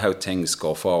it's funny how things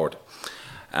go forward.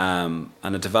 And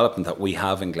a development that we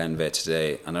have in Glenveagh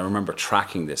today, and I remember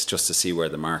tracking this just to see where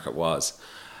the market was.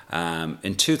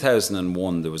 In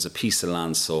 2001, there was a piece of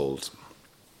land sold.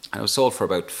 And it was sold for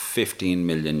about 15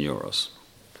 million euros.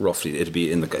 Roughly,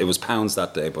 it was pounds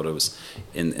that day, but it was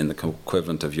in the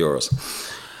equivalent of euros.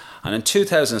 And in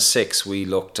 2006, we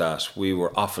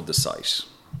were offered the site.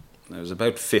 It was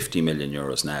about 50 million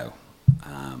euros now.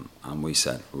 And we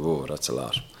said, oh, that's a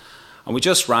lot.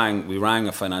 And we rang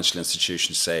a financial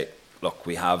institution to say, look,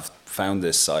 we have found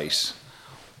this site,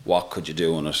 what could you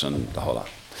do on it, and the whole lot.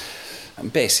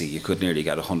 And basically, you could nearly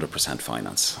get 100%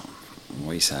 finance. And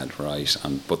we said, right,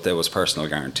 but there was personal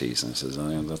guarantees, and I says,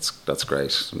 oh, that's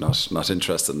great, not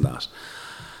interested in that.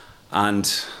 And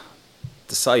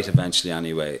the site eventually,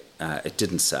 anyway, it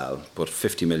didn't sell, but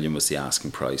 50 million was the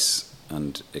asking price,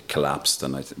 and it collapsed,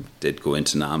 and I did go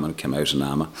into NAMA and came out of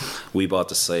NAMA. We bought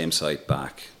the same site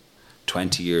back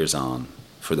 20 years on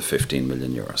for the 15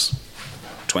 million euros.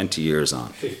 20 years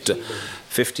on.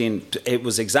 15, it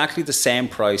was exactly the same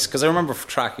price, because I remember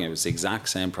tracking it was the exact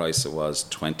same price it was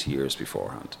 20 years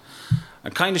beforehand.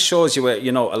 It kind of shows you where,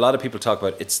 a lot of people talk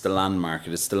about it's the land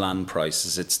market, it's the land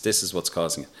prices, this is what's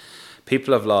causing it.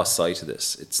 People have lost sight of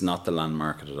this. It's not the land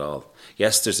market at all.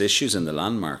 Yes, there's issues in the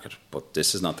land market, but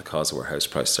this is not the cause of where house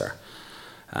prices are.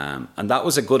 And that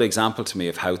was a good example to me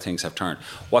of how things have turned.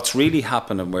 What's really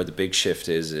happened and where the big shift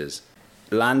is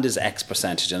land is X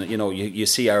percentage. And, you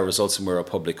see our results and we're a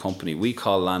public company. We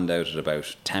call land out at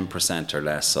about 10% or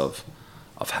less of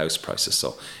house prices.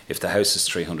 So if the house is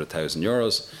 300,000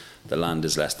 euros, the land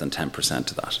is less than 10%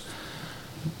 of that.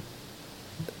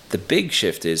 The big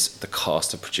shift is the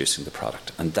cost of producing the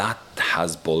product, and that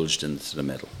has bulged into the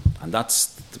middle, and that's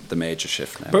the major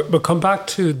shift now. But come back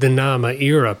to the NAMA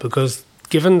era, because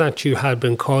given that you had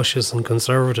been cautious and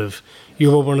conservative,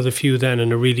 you were one of the few then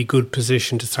in a really good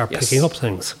position to start picking up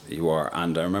things. You are,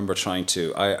 and I remember in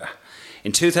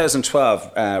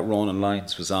 2012, Ronan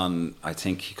Lyons was on, I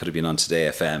think he could have been on Today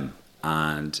FM,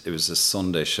 and it was a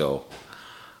Sunday show,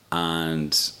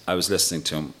 and I was listening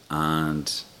to him,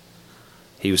 and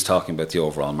he was talking about the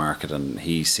overall market, and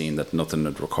he seen that nothing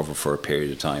had recovered for a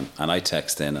period of time. And I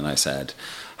texted in and I said,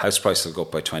 house prices will go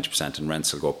up by 20% and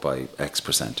rents will go up by X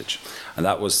percentage. And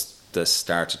that was the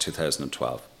start of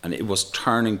 2012. And it was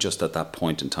turning just at that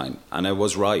point in time. And I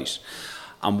was right.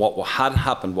 And what had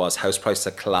happened was house prices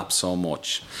had collapsed so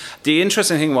much. The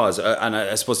interesting thing was, and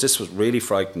I suppose this was really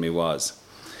frightened me, was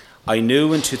I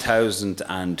knew in 2000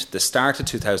 and the start of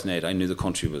 2008, I knew the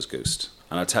country was goosed.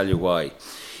 And I'll tell you why.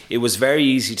 It was very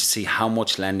easy to see how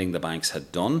much lending the banks had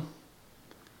done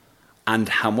and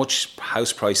how much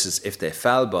house prices, if they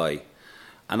fell by.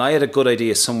 And I had a good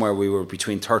idea somewhere we were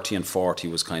between 30 and 40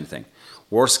 was kind of thing.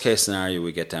 Worst case scenario,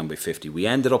 we get down by 50. We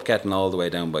ended up getting all the way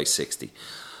down by 60.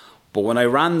 But when I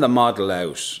ran the model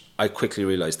out, I quickly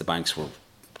realised the banks were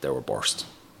burst.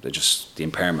 The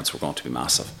impairments were going to be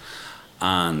massive.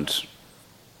 And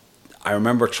I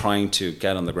remember trying to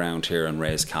get on the ground here and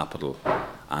raise capital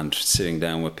and sitting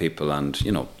down with people and,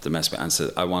 the mess and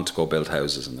said, I want to go build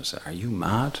houses. And they said, are you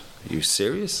mad? Are you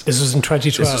serious? This was in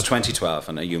 2012. This was 2012.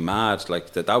 And are you mad?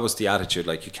 Like that was the attitude,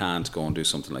 like you can't go and do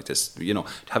something like this.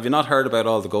 Have you not heard about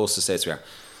all the ghost estates we are?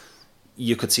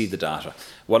 You could see the data.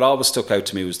 What always stuck out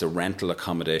to me was the rental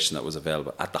accommodation that was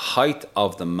available. At the height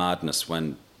of the madness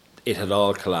when it had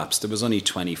all collapsed, there was only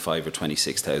 25 or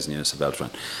 26,000 units available.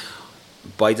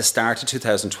 By the start of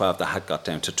 2012, that had got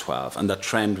down to 12, and that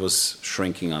trend was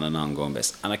shrinking on an ongoing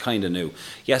basis. And I kind of knew,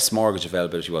 yes, mortgage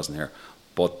availability wasn't here,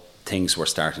 but things were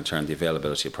starting to turn, the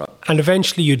availability of property. And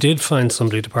eventually you did find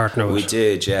somebody to partner with. We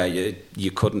did, yeah. You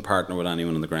couldn't partner with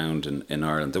anyone on the ground in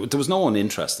Ireland. There was no one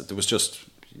interested. There was just,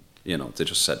 they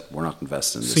just said, we're not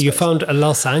investing in this. So you found a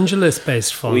Los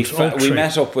Angeles-based fund, we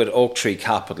met up with Oaktree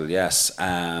Capital, yes.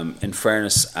 In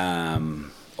fairness,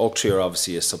 Oaktree are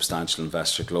obviously a substantial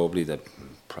investor globally. That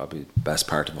probably best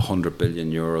part of 100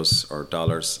 billion euros or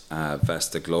dollars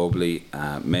vested globally,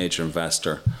 major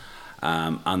investor.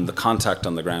 And the contact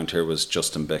on the ground here was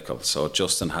Justin Bickle. So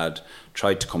Justin had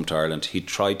tried to come to Ireland. He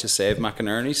tried to save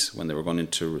McInerney's when they were going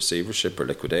into receivership or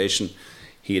liquidation.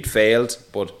 He had failed,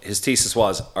 but his thesis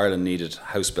was Ireland needed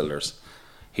house builders.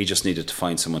 He just needed to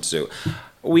find someone to do it.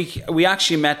 We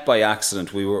actually met by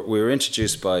accident. We were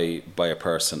introduced by a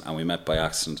person, and we met by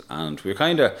accident, and we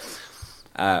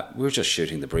were just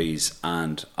shooting the breeze.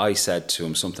 And I said to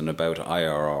him something about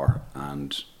IRR,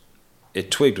 and it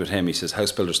twigged with him. He says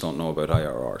house builders don't know about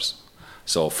IRRs.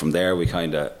 So from there, we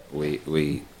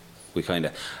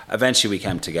eventually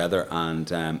came together.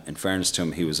 And in fairness to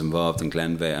him, he was involved in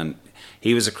Glenveagh, and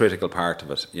he was a critical part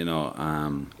of it,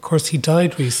 Of course, he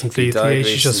died recently at the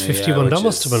age of just 51. That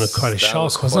must have been quite a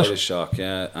shock, wasn't it? Quite a shock,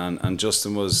 yeah. And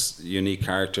Justin was a unique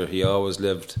character. He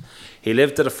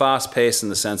lived at a fast pace in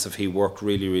the sense of he worked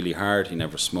really, really hard. He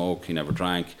never smoked, he never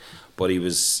drank, but he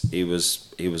was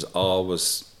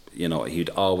always, he'd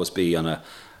always be on a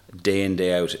day in,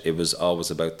 day out. It was always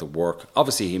about the work.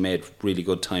 Obviously, he made really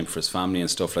good time for his family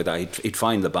and stuff like that. He'd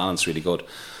find the balance really good.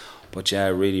 But yeah,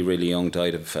 really, really young,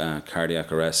 died of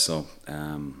cardiac arrest. So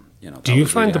Do you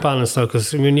find the balance though?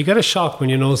 Because you get a shock when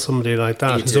you know somebody like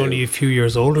that who's only a few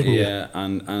years older than you. Yeah,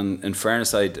 and in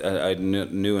fairness, I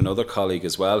knew another colleague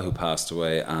as well who passed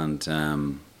away, and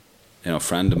a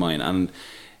friend of mine, and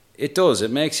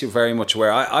it makes you very much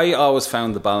aware. I always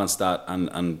found the balance that,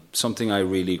 and something I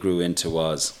really grew into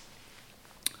was,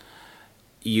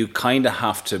 you kind of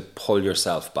have to pull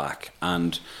yourself back,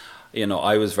 and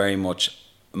I was very much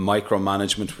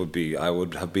micromanagement I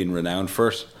would have been renowned for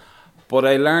it. But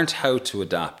I learned how to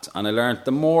adapt, and I learned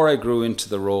the more I grew into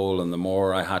the role and the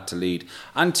more I had to lead.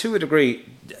 And to a degree,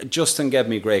 Justin gave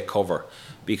me great cover,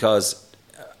 because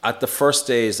at the first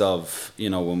days of,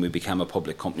 when we became a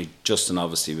public company, Justin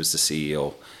obviously was the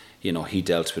CEO. He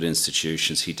dealt with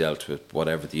institutions, he dealt with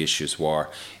whatever the issues were.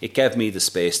 It gave me the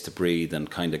space to breathe and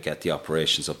kind of get the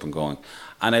operations up and going.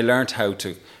 And I learned how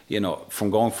to, from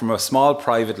going from a small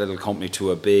private little company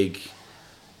to a big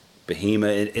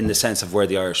behemoth in the sense of where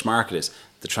the Irish market is,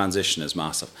 the transition is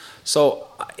massive. So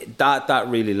that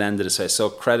really lended itself. So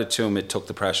credit to him, it took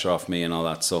the pressure off me and all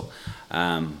that. So,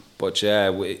 but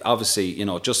yeah, obviously,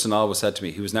 Justin always said to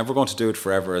me, he was never going to do it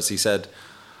forever. As he said,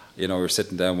 we were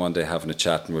sitting down one day having a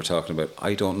chat, and we were talking about,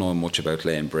 I don't know much about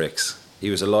laying bricks. He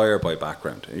was a lawyer by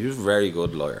background. He was a very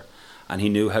good lawyer, and he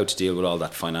knew how to deal with all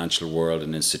that financial world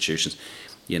and institutions.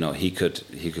 He could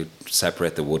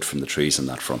separate the wood from the trees on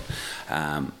that front.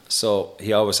 So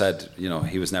he always said,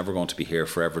 he was never going to be here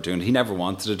forever doing it. He never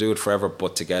wanted to do it forever,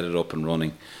 but to get it up and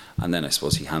running. And then I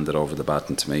suppose he handed over the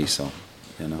baton to me. So,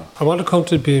 I want to come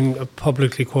to being a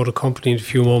publicly quoted company in a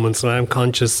few moments, and I am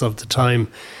conscious of the time,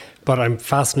 but I'm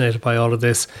fascinated by all of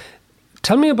this.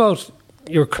 Tell me about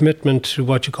your commitment to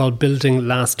what you call building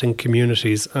lasting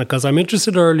communities, because I'm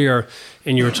interested earlier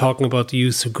in you were talking about the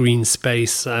use of green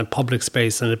space and public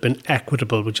space, and it been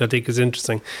equitable, which I think is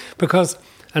interesting, because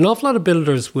an awful lot of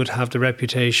builders would have the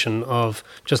reputation of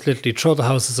just literally throw the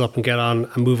houses up and get on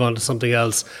and move on to something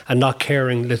else, and not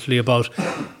caring literally about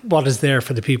what is there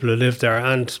for the people who live there,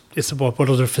 and it's about what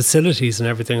other facilities and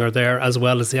everything are there, as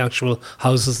well as the actual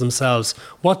houses themselves.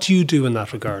 What do you do in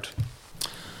that regard?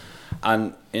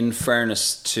 And in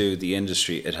fairness to the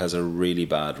industry, it has a really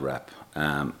bad rep.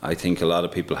 I think a lot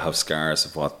of people have scars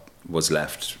of what was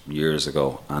left years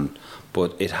ago,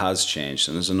 but it has changed,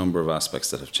 and there's a number of aspects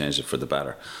that have changed it for the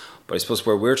better. But I suppose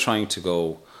where we're trying to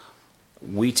go,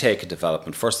 we take a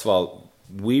development. First of all,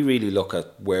 we really look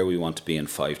at where we want to be in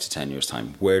 5 to 10 years'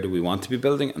 time. Where do we want to be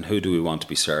building, and who do we want to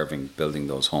be serving building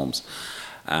those homes?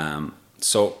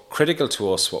 So critical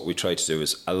to us, what we try to do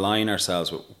is align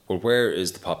ourselves with, well, where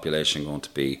is the population going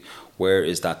to be? Where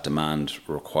is that demand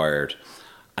required?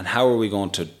 And how are we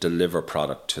going to deliver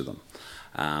product to them?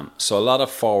 So a lot of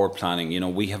forward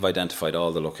planning, we have identified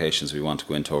all the locations we want to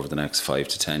go into over the next 5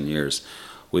 to 10 years.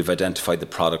 We've identified the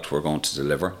product we're going to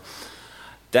deliver.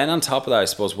 Then on top of that, I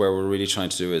suppose where we're really trying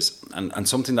to do is, and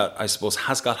something that I suppose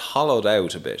has got hollowed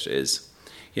out a bit is,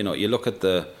 you look at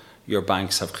your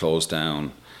banks have closed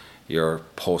down, your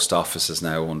post office is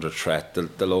now under threat,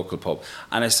 the local pub.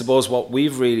 And I suppose what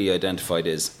we've really identified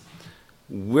is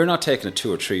we're not taking a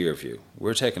 2 or 3 year view.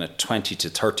 We're taking a 20 to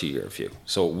 30 year view.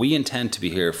 So we intend to be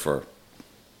here for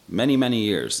many, many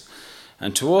years.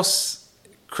 And to us,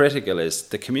 critical is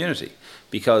the community.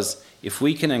 Because if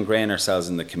we can ingrain ourselves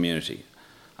in the community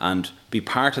and be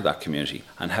part of that community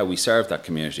and how we serve that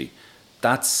community,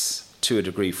 that's, to a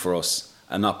degree for us,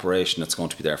 an operation that's going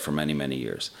to be there for many, many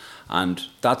years. And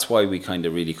that's why we kind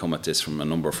of really come at this from a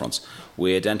number of fronts.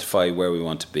 We identify where we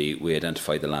want to be, we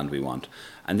identify the land we want.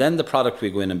 And then the product we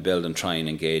go in and build and try and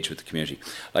engage with the community.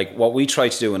 Like what we try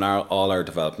to do in all our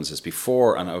developments is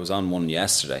before, and I was on one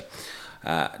yesterday,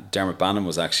 Dermot Bannon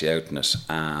was actually out in it,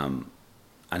 and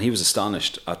he was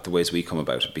astonished at the ways we come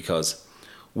about it, because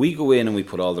we go in and we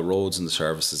put all the roads and the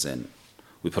services in,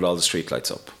 we put all the street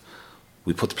lights up,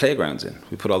 we put the playgrounds in,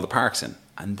 we put all the parks in,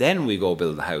 and then we go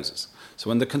build the houses. So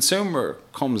when the consumer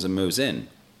comes and moves in,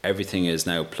 everything is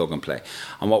now plug and play.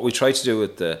 And what we try to do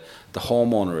with the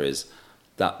homeowner is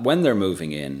that when they're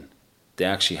moving in, they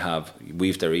actually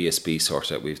we've their ESB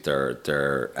sorted out, we've their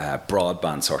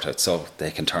broadband sorted out, so they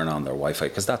can turn on their Wi-Fi,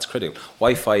 because that's critical.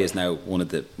 Wi-Fi is now one of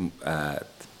the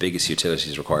biggest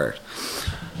utilities required.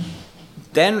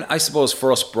 Then I suppose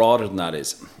for us, broader than that,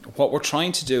 is what we're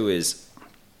trying to do is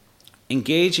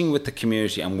engaging with the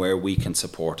community and where we can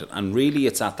support it. And really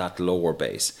it's at that lower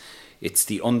base. It's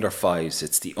the under 5s,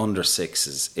 it's the under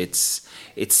 6s,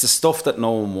 it's the stuff that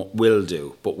no one will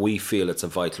do, but we feel it's a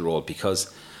vital role,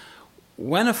 because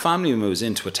when a family moves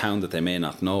into a town that they may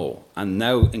not know, and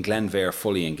now in Glenveagh are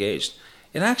fully engaged,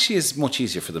 it actually is much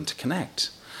easier for them to connect.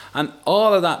 And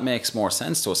all of that makes more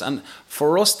sense to us. And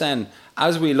for us then,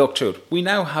 as we look through it, we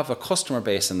now have a customer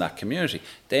base in that community.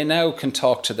 They now can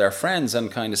talk to their friends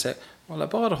and kind of say, well, I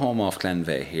bought a home off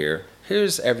Glenveagh here.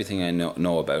 Here's everything I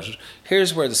know about it.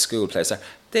 Here's where the school plays are.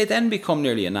 They then become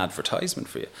nearly an advertisement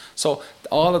for you. So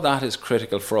all of that is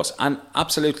critical for us. And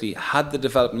absolutely, had the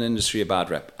development industry a bad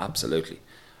rep? Absolutely.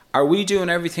 Are we doing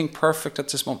everything perfect at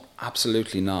this moment?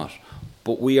 Absolutely not.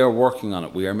 But we are working on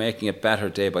it. We are making it better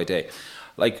day by day.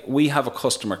 Like, we have a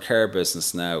customer care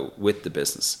business now with the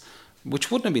business,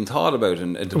 which wouldn't have been thought about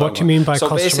in development. What do you mean by customer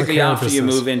care business? So basically, after you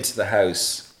move into the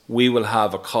house, we will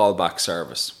have a callback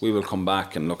service. We will come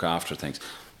back and look after things.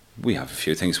 We have a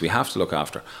few things we have to look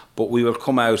after, but we will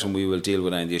come out and we will deal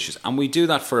with any of the issues. And we do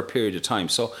that for a period of time.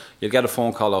 So you'll get a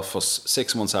phone call off us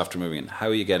 6 months after moving in. How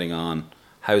are you getting on?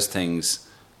 How's things?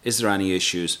 Is there any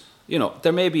issues? You know,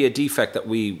 there may be a defect that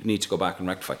we need to go back and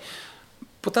rectify.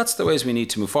 But that's the ways we need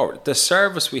to move forward. The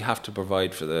service we have to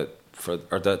provide for the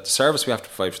service we have to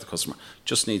provide for the customer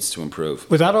just needs to improve.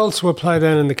 Would that also apply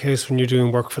then in the case when you're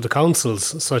doing work for the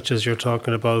councils, such as you're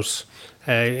talking about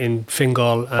in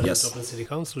Fingal and yes. Dublin City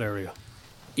Council area?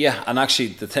 Yeah, and actually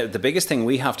the biggest thing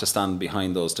we have to stand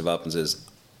behind those developments is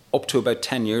up to about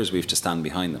 10 years we have to stand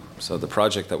behind them. So the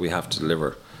project that we have to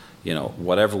deliver, you know,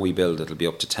 whatever we build, it'll be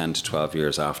up to 10 to 12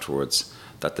 years afterwards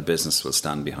that the business will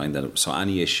stand behind them. So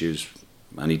any issues,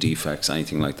 any defects,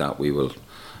 anything like that, we will...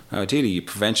 Ideally,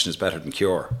 prevention is better than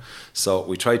cure. So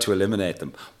we try to eliminate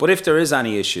them. But if there is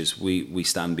any issues, we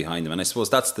stand behind them. And I suppose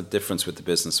that's the difference with the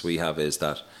business we have is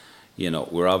that, you know,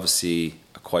 we're obviously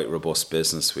a quite robust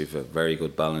business. We have a very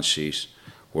good balance sheet.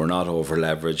 We're not over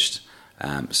leveraged.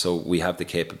 So we have the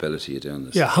capability of doing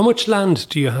this. Yeah, how much land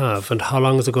do you have and how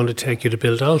long is it going to take you to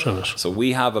build out on it? So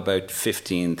we have about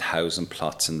 15,000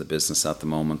 plots in the business at the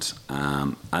moment.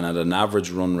 And at an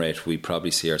average run rate, we probably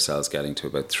see ourselves getting to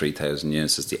about 3,000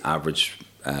 units is the average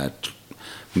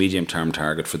medium-term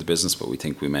target for the business, but we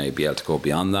think we may be able to go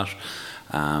beyond that,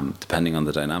 depending on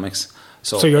the dynamics.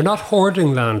 So you're not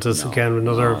hoarding land, again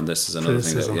another... No, and this is another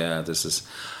criticism. This is...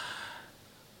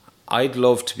 I'd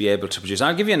love to be able to produce.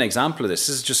 I'll give you an example of this.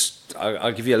 This is just,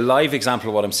 I'll give you a live example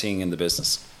of what I'm seeing in the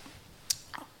business.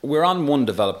 We're on one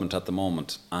development at the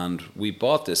moment, and we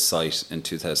bought this site in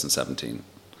 2017.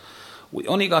 We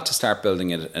only got to start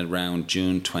building it around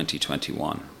June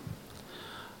 2021.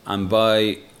 And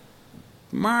by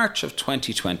March of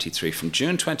 2023, from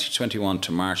June 2021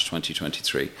 to March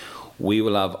 2023, we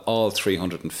will have all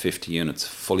 350 units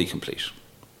fully complete.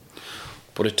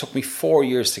 But it took me 4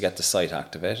 years to get the site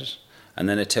activated, and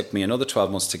then it took me another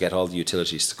 12 months to get all the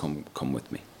utilities to come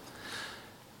with me.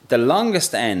 The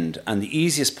longest end and the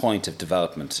easiest point of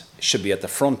development should be at the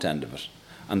front end of it,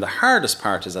 and the hardest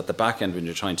part is at the back end when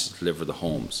you're trying to deliver the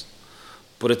homes.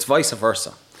 But it's vice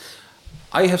versa.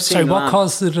 I have seen. Sorry, what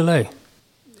caused the delay?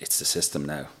 It's the system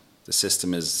now. The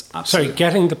system is absolutely. Sorry,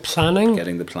 getting the planning,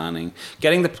 getting the planning,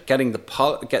 getting the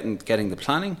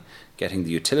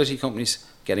utility companies.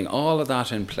 Getting all of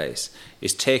that in place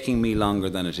is taking me longer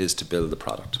than it is to build the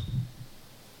product.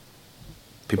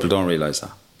 People don't realise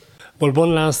that. Well,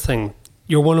 one last thing.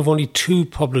 You're one of only two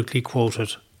publicly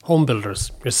quoted home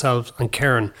builders, yourself and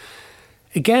Karen.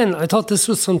 Again, I thought this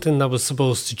was something that was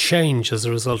supposed to change as a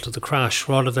result of the crash,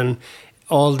 rather than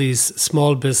all these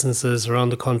small businesses around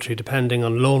the country depending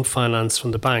on loan finance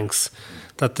from the banks,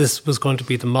 that this was going to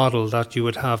be the model, that you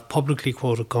would have publicly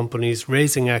quoted companies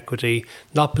raising equity,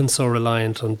 not been so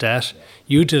reliant on debt.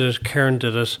 You did it, Karen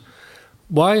did it.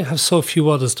 Why have so few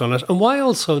others done it? And why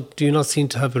also do you not seem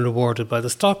to have been rewarded by the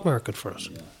stock market for it?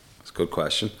 Yeah, that's a good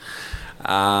question.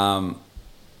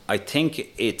 I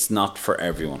think it's not for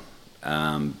everyone.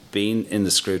 Being in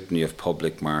the scrutiny of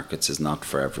public markets is not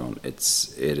for everyone. It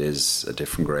is a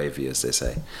different gravy, as they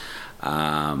say.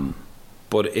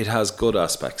 But it has good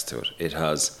aspects to it. It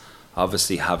has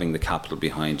obviously having the capital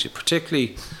behind you,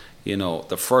 particularly, you know,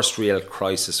 the first real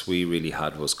crisis we really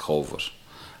had was COVID.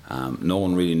 No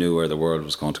one really knew where the world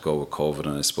was going to go with COVID,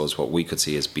 and I suppose what we could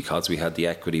see is because we had the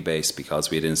equity base, because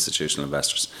we had institutional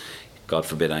investors, God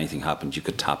forbid anything happened, you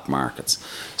could tap markets.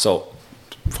 So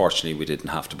fortunately we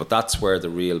didn't have to, but that's where the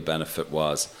real benefit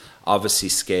was. Obviously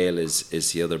scale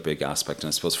is the other big aspect, and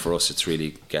I suppose for us it's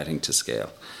really getting to scale.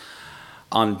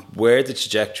 On where the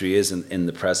trajectory is in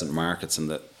the present markets, and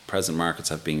the present markets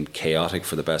have been chaotic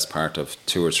for the best part of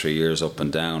 2 or 3 years up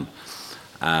and down,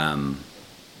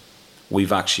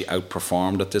 we've actually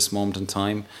outperformed at this moment in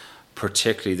time,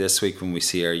 particularly this week when we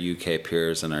see our UK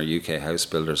peers and our UK house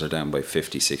builders are down by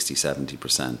 50, 60,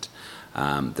 70%.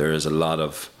 There's a lot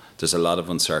of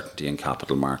uncertainty in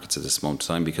capital markets at this moment in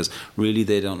time because really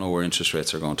they don't know where interest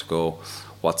rates are going to go,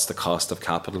 What's the cost of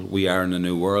capital? We are in a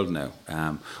new world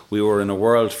now. We were in a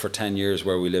world for 10 years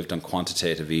where we lived on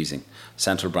quantitative easing.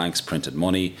 Central banks printed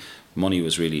money. Money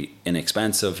was really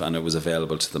inexpensive and it was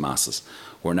available to the masses.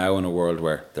 We're now in a world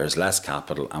where there's less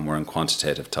capital and we're in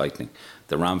quantitative tightening.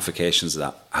 The ramifications of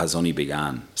that has only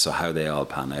begun. So how they all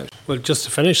pan out. Well, just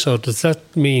to finish, so does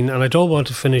that mean, and I don't want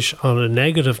to finish on a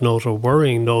negative note or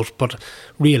worrying note, but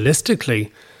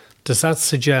realistically, does that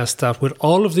suggest that with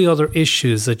all of the other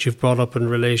issues that you've brought up in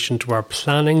relation to our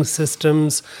planning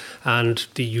systems and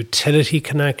the utility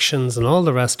connections and all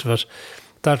the rest of it,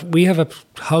 that we have a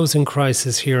housing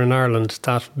crisis here in Ireland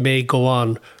that may go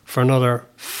on for another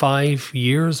 5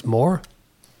 years more?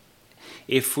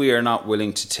 If we are not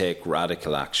willing to take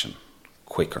radical action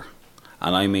quicker,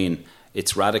 and I mean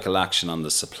it's radical action on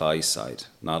the supply side,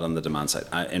 not on the demand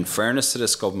side. In fairness to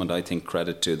this government, I think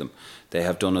credit to them. They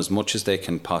have done as much as they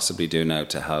can possibly do now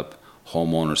to help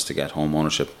homeowners to get home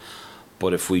ownership.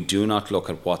 But if we do not look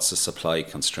at what's the supply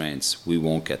constraints, we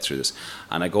won't get through this.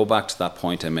 And I go back to that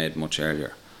point I made much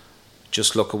earlier.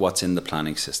 Just look at what's in the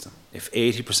planning system. If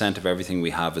 80% of everything we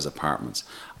have is apartments,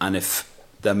 and if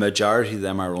the majority of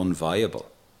them are unviable,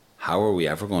 how are we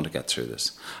ever going to get through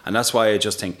this? And that's why I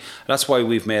just think, that's why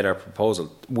we've made our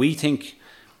proposal. We think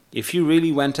if you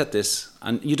really went at this,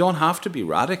 and you don't have to be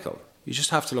radical, you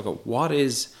just have to look at what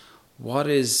is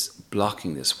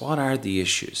blocking this? What are the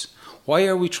issues? Why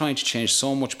are we trying to change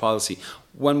so much policy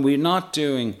when we're not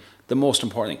doing the most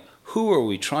important thing? Who are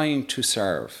we trying to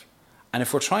serve? And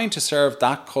if we're trying to serve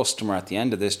that customer at the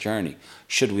end of this journey,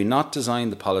 should we not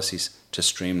design the policies to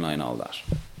streamline all that?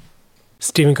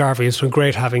 Stephen Garvey, it's been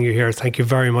great having you here. Thank you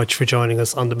very much for joining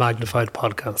us on the Magnified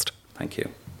podcast. Thank you.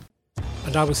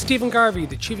 And that was Stephen Garvey,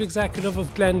 the Chief Executive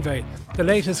of Glenveagh, the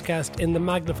latest guest in the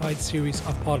Magnified series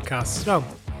of podcasts. Now,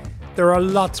 there are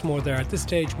lots more there. At this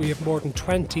stage, we have more than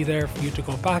 20 there for you to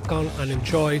go back on and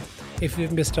enjoy if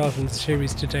you've missed out on the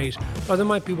series to date. Or there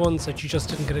might be ones that you just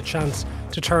didn't get a chance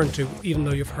to turn to, even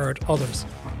though you've heard others.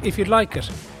 If you'd like it,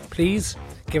 please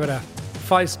give it a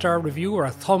 5-star review or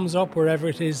a thumbs up wherever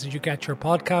it is that you get your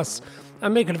podcasts,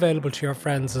 and make it available to your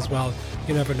friends as well.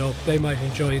 You never know, they might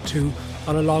enjoy it too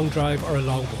on a long drive or a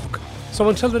long walk. So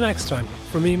until the next time,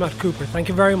 from me, Matt Cooper, thank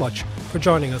you very much for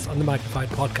joining us on the Magnified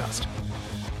podcast.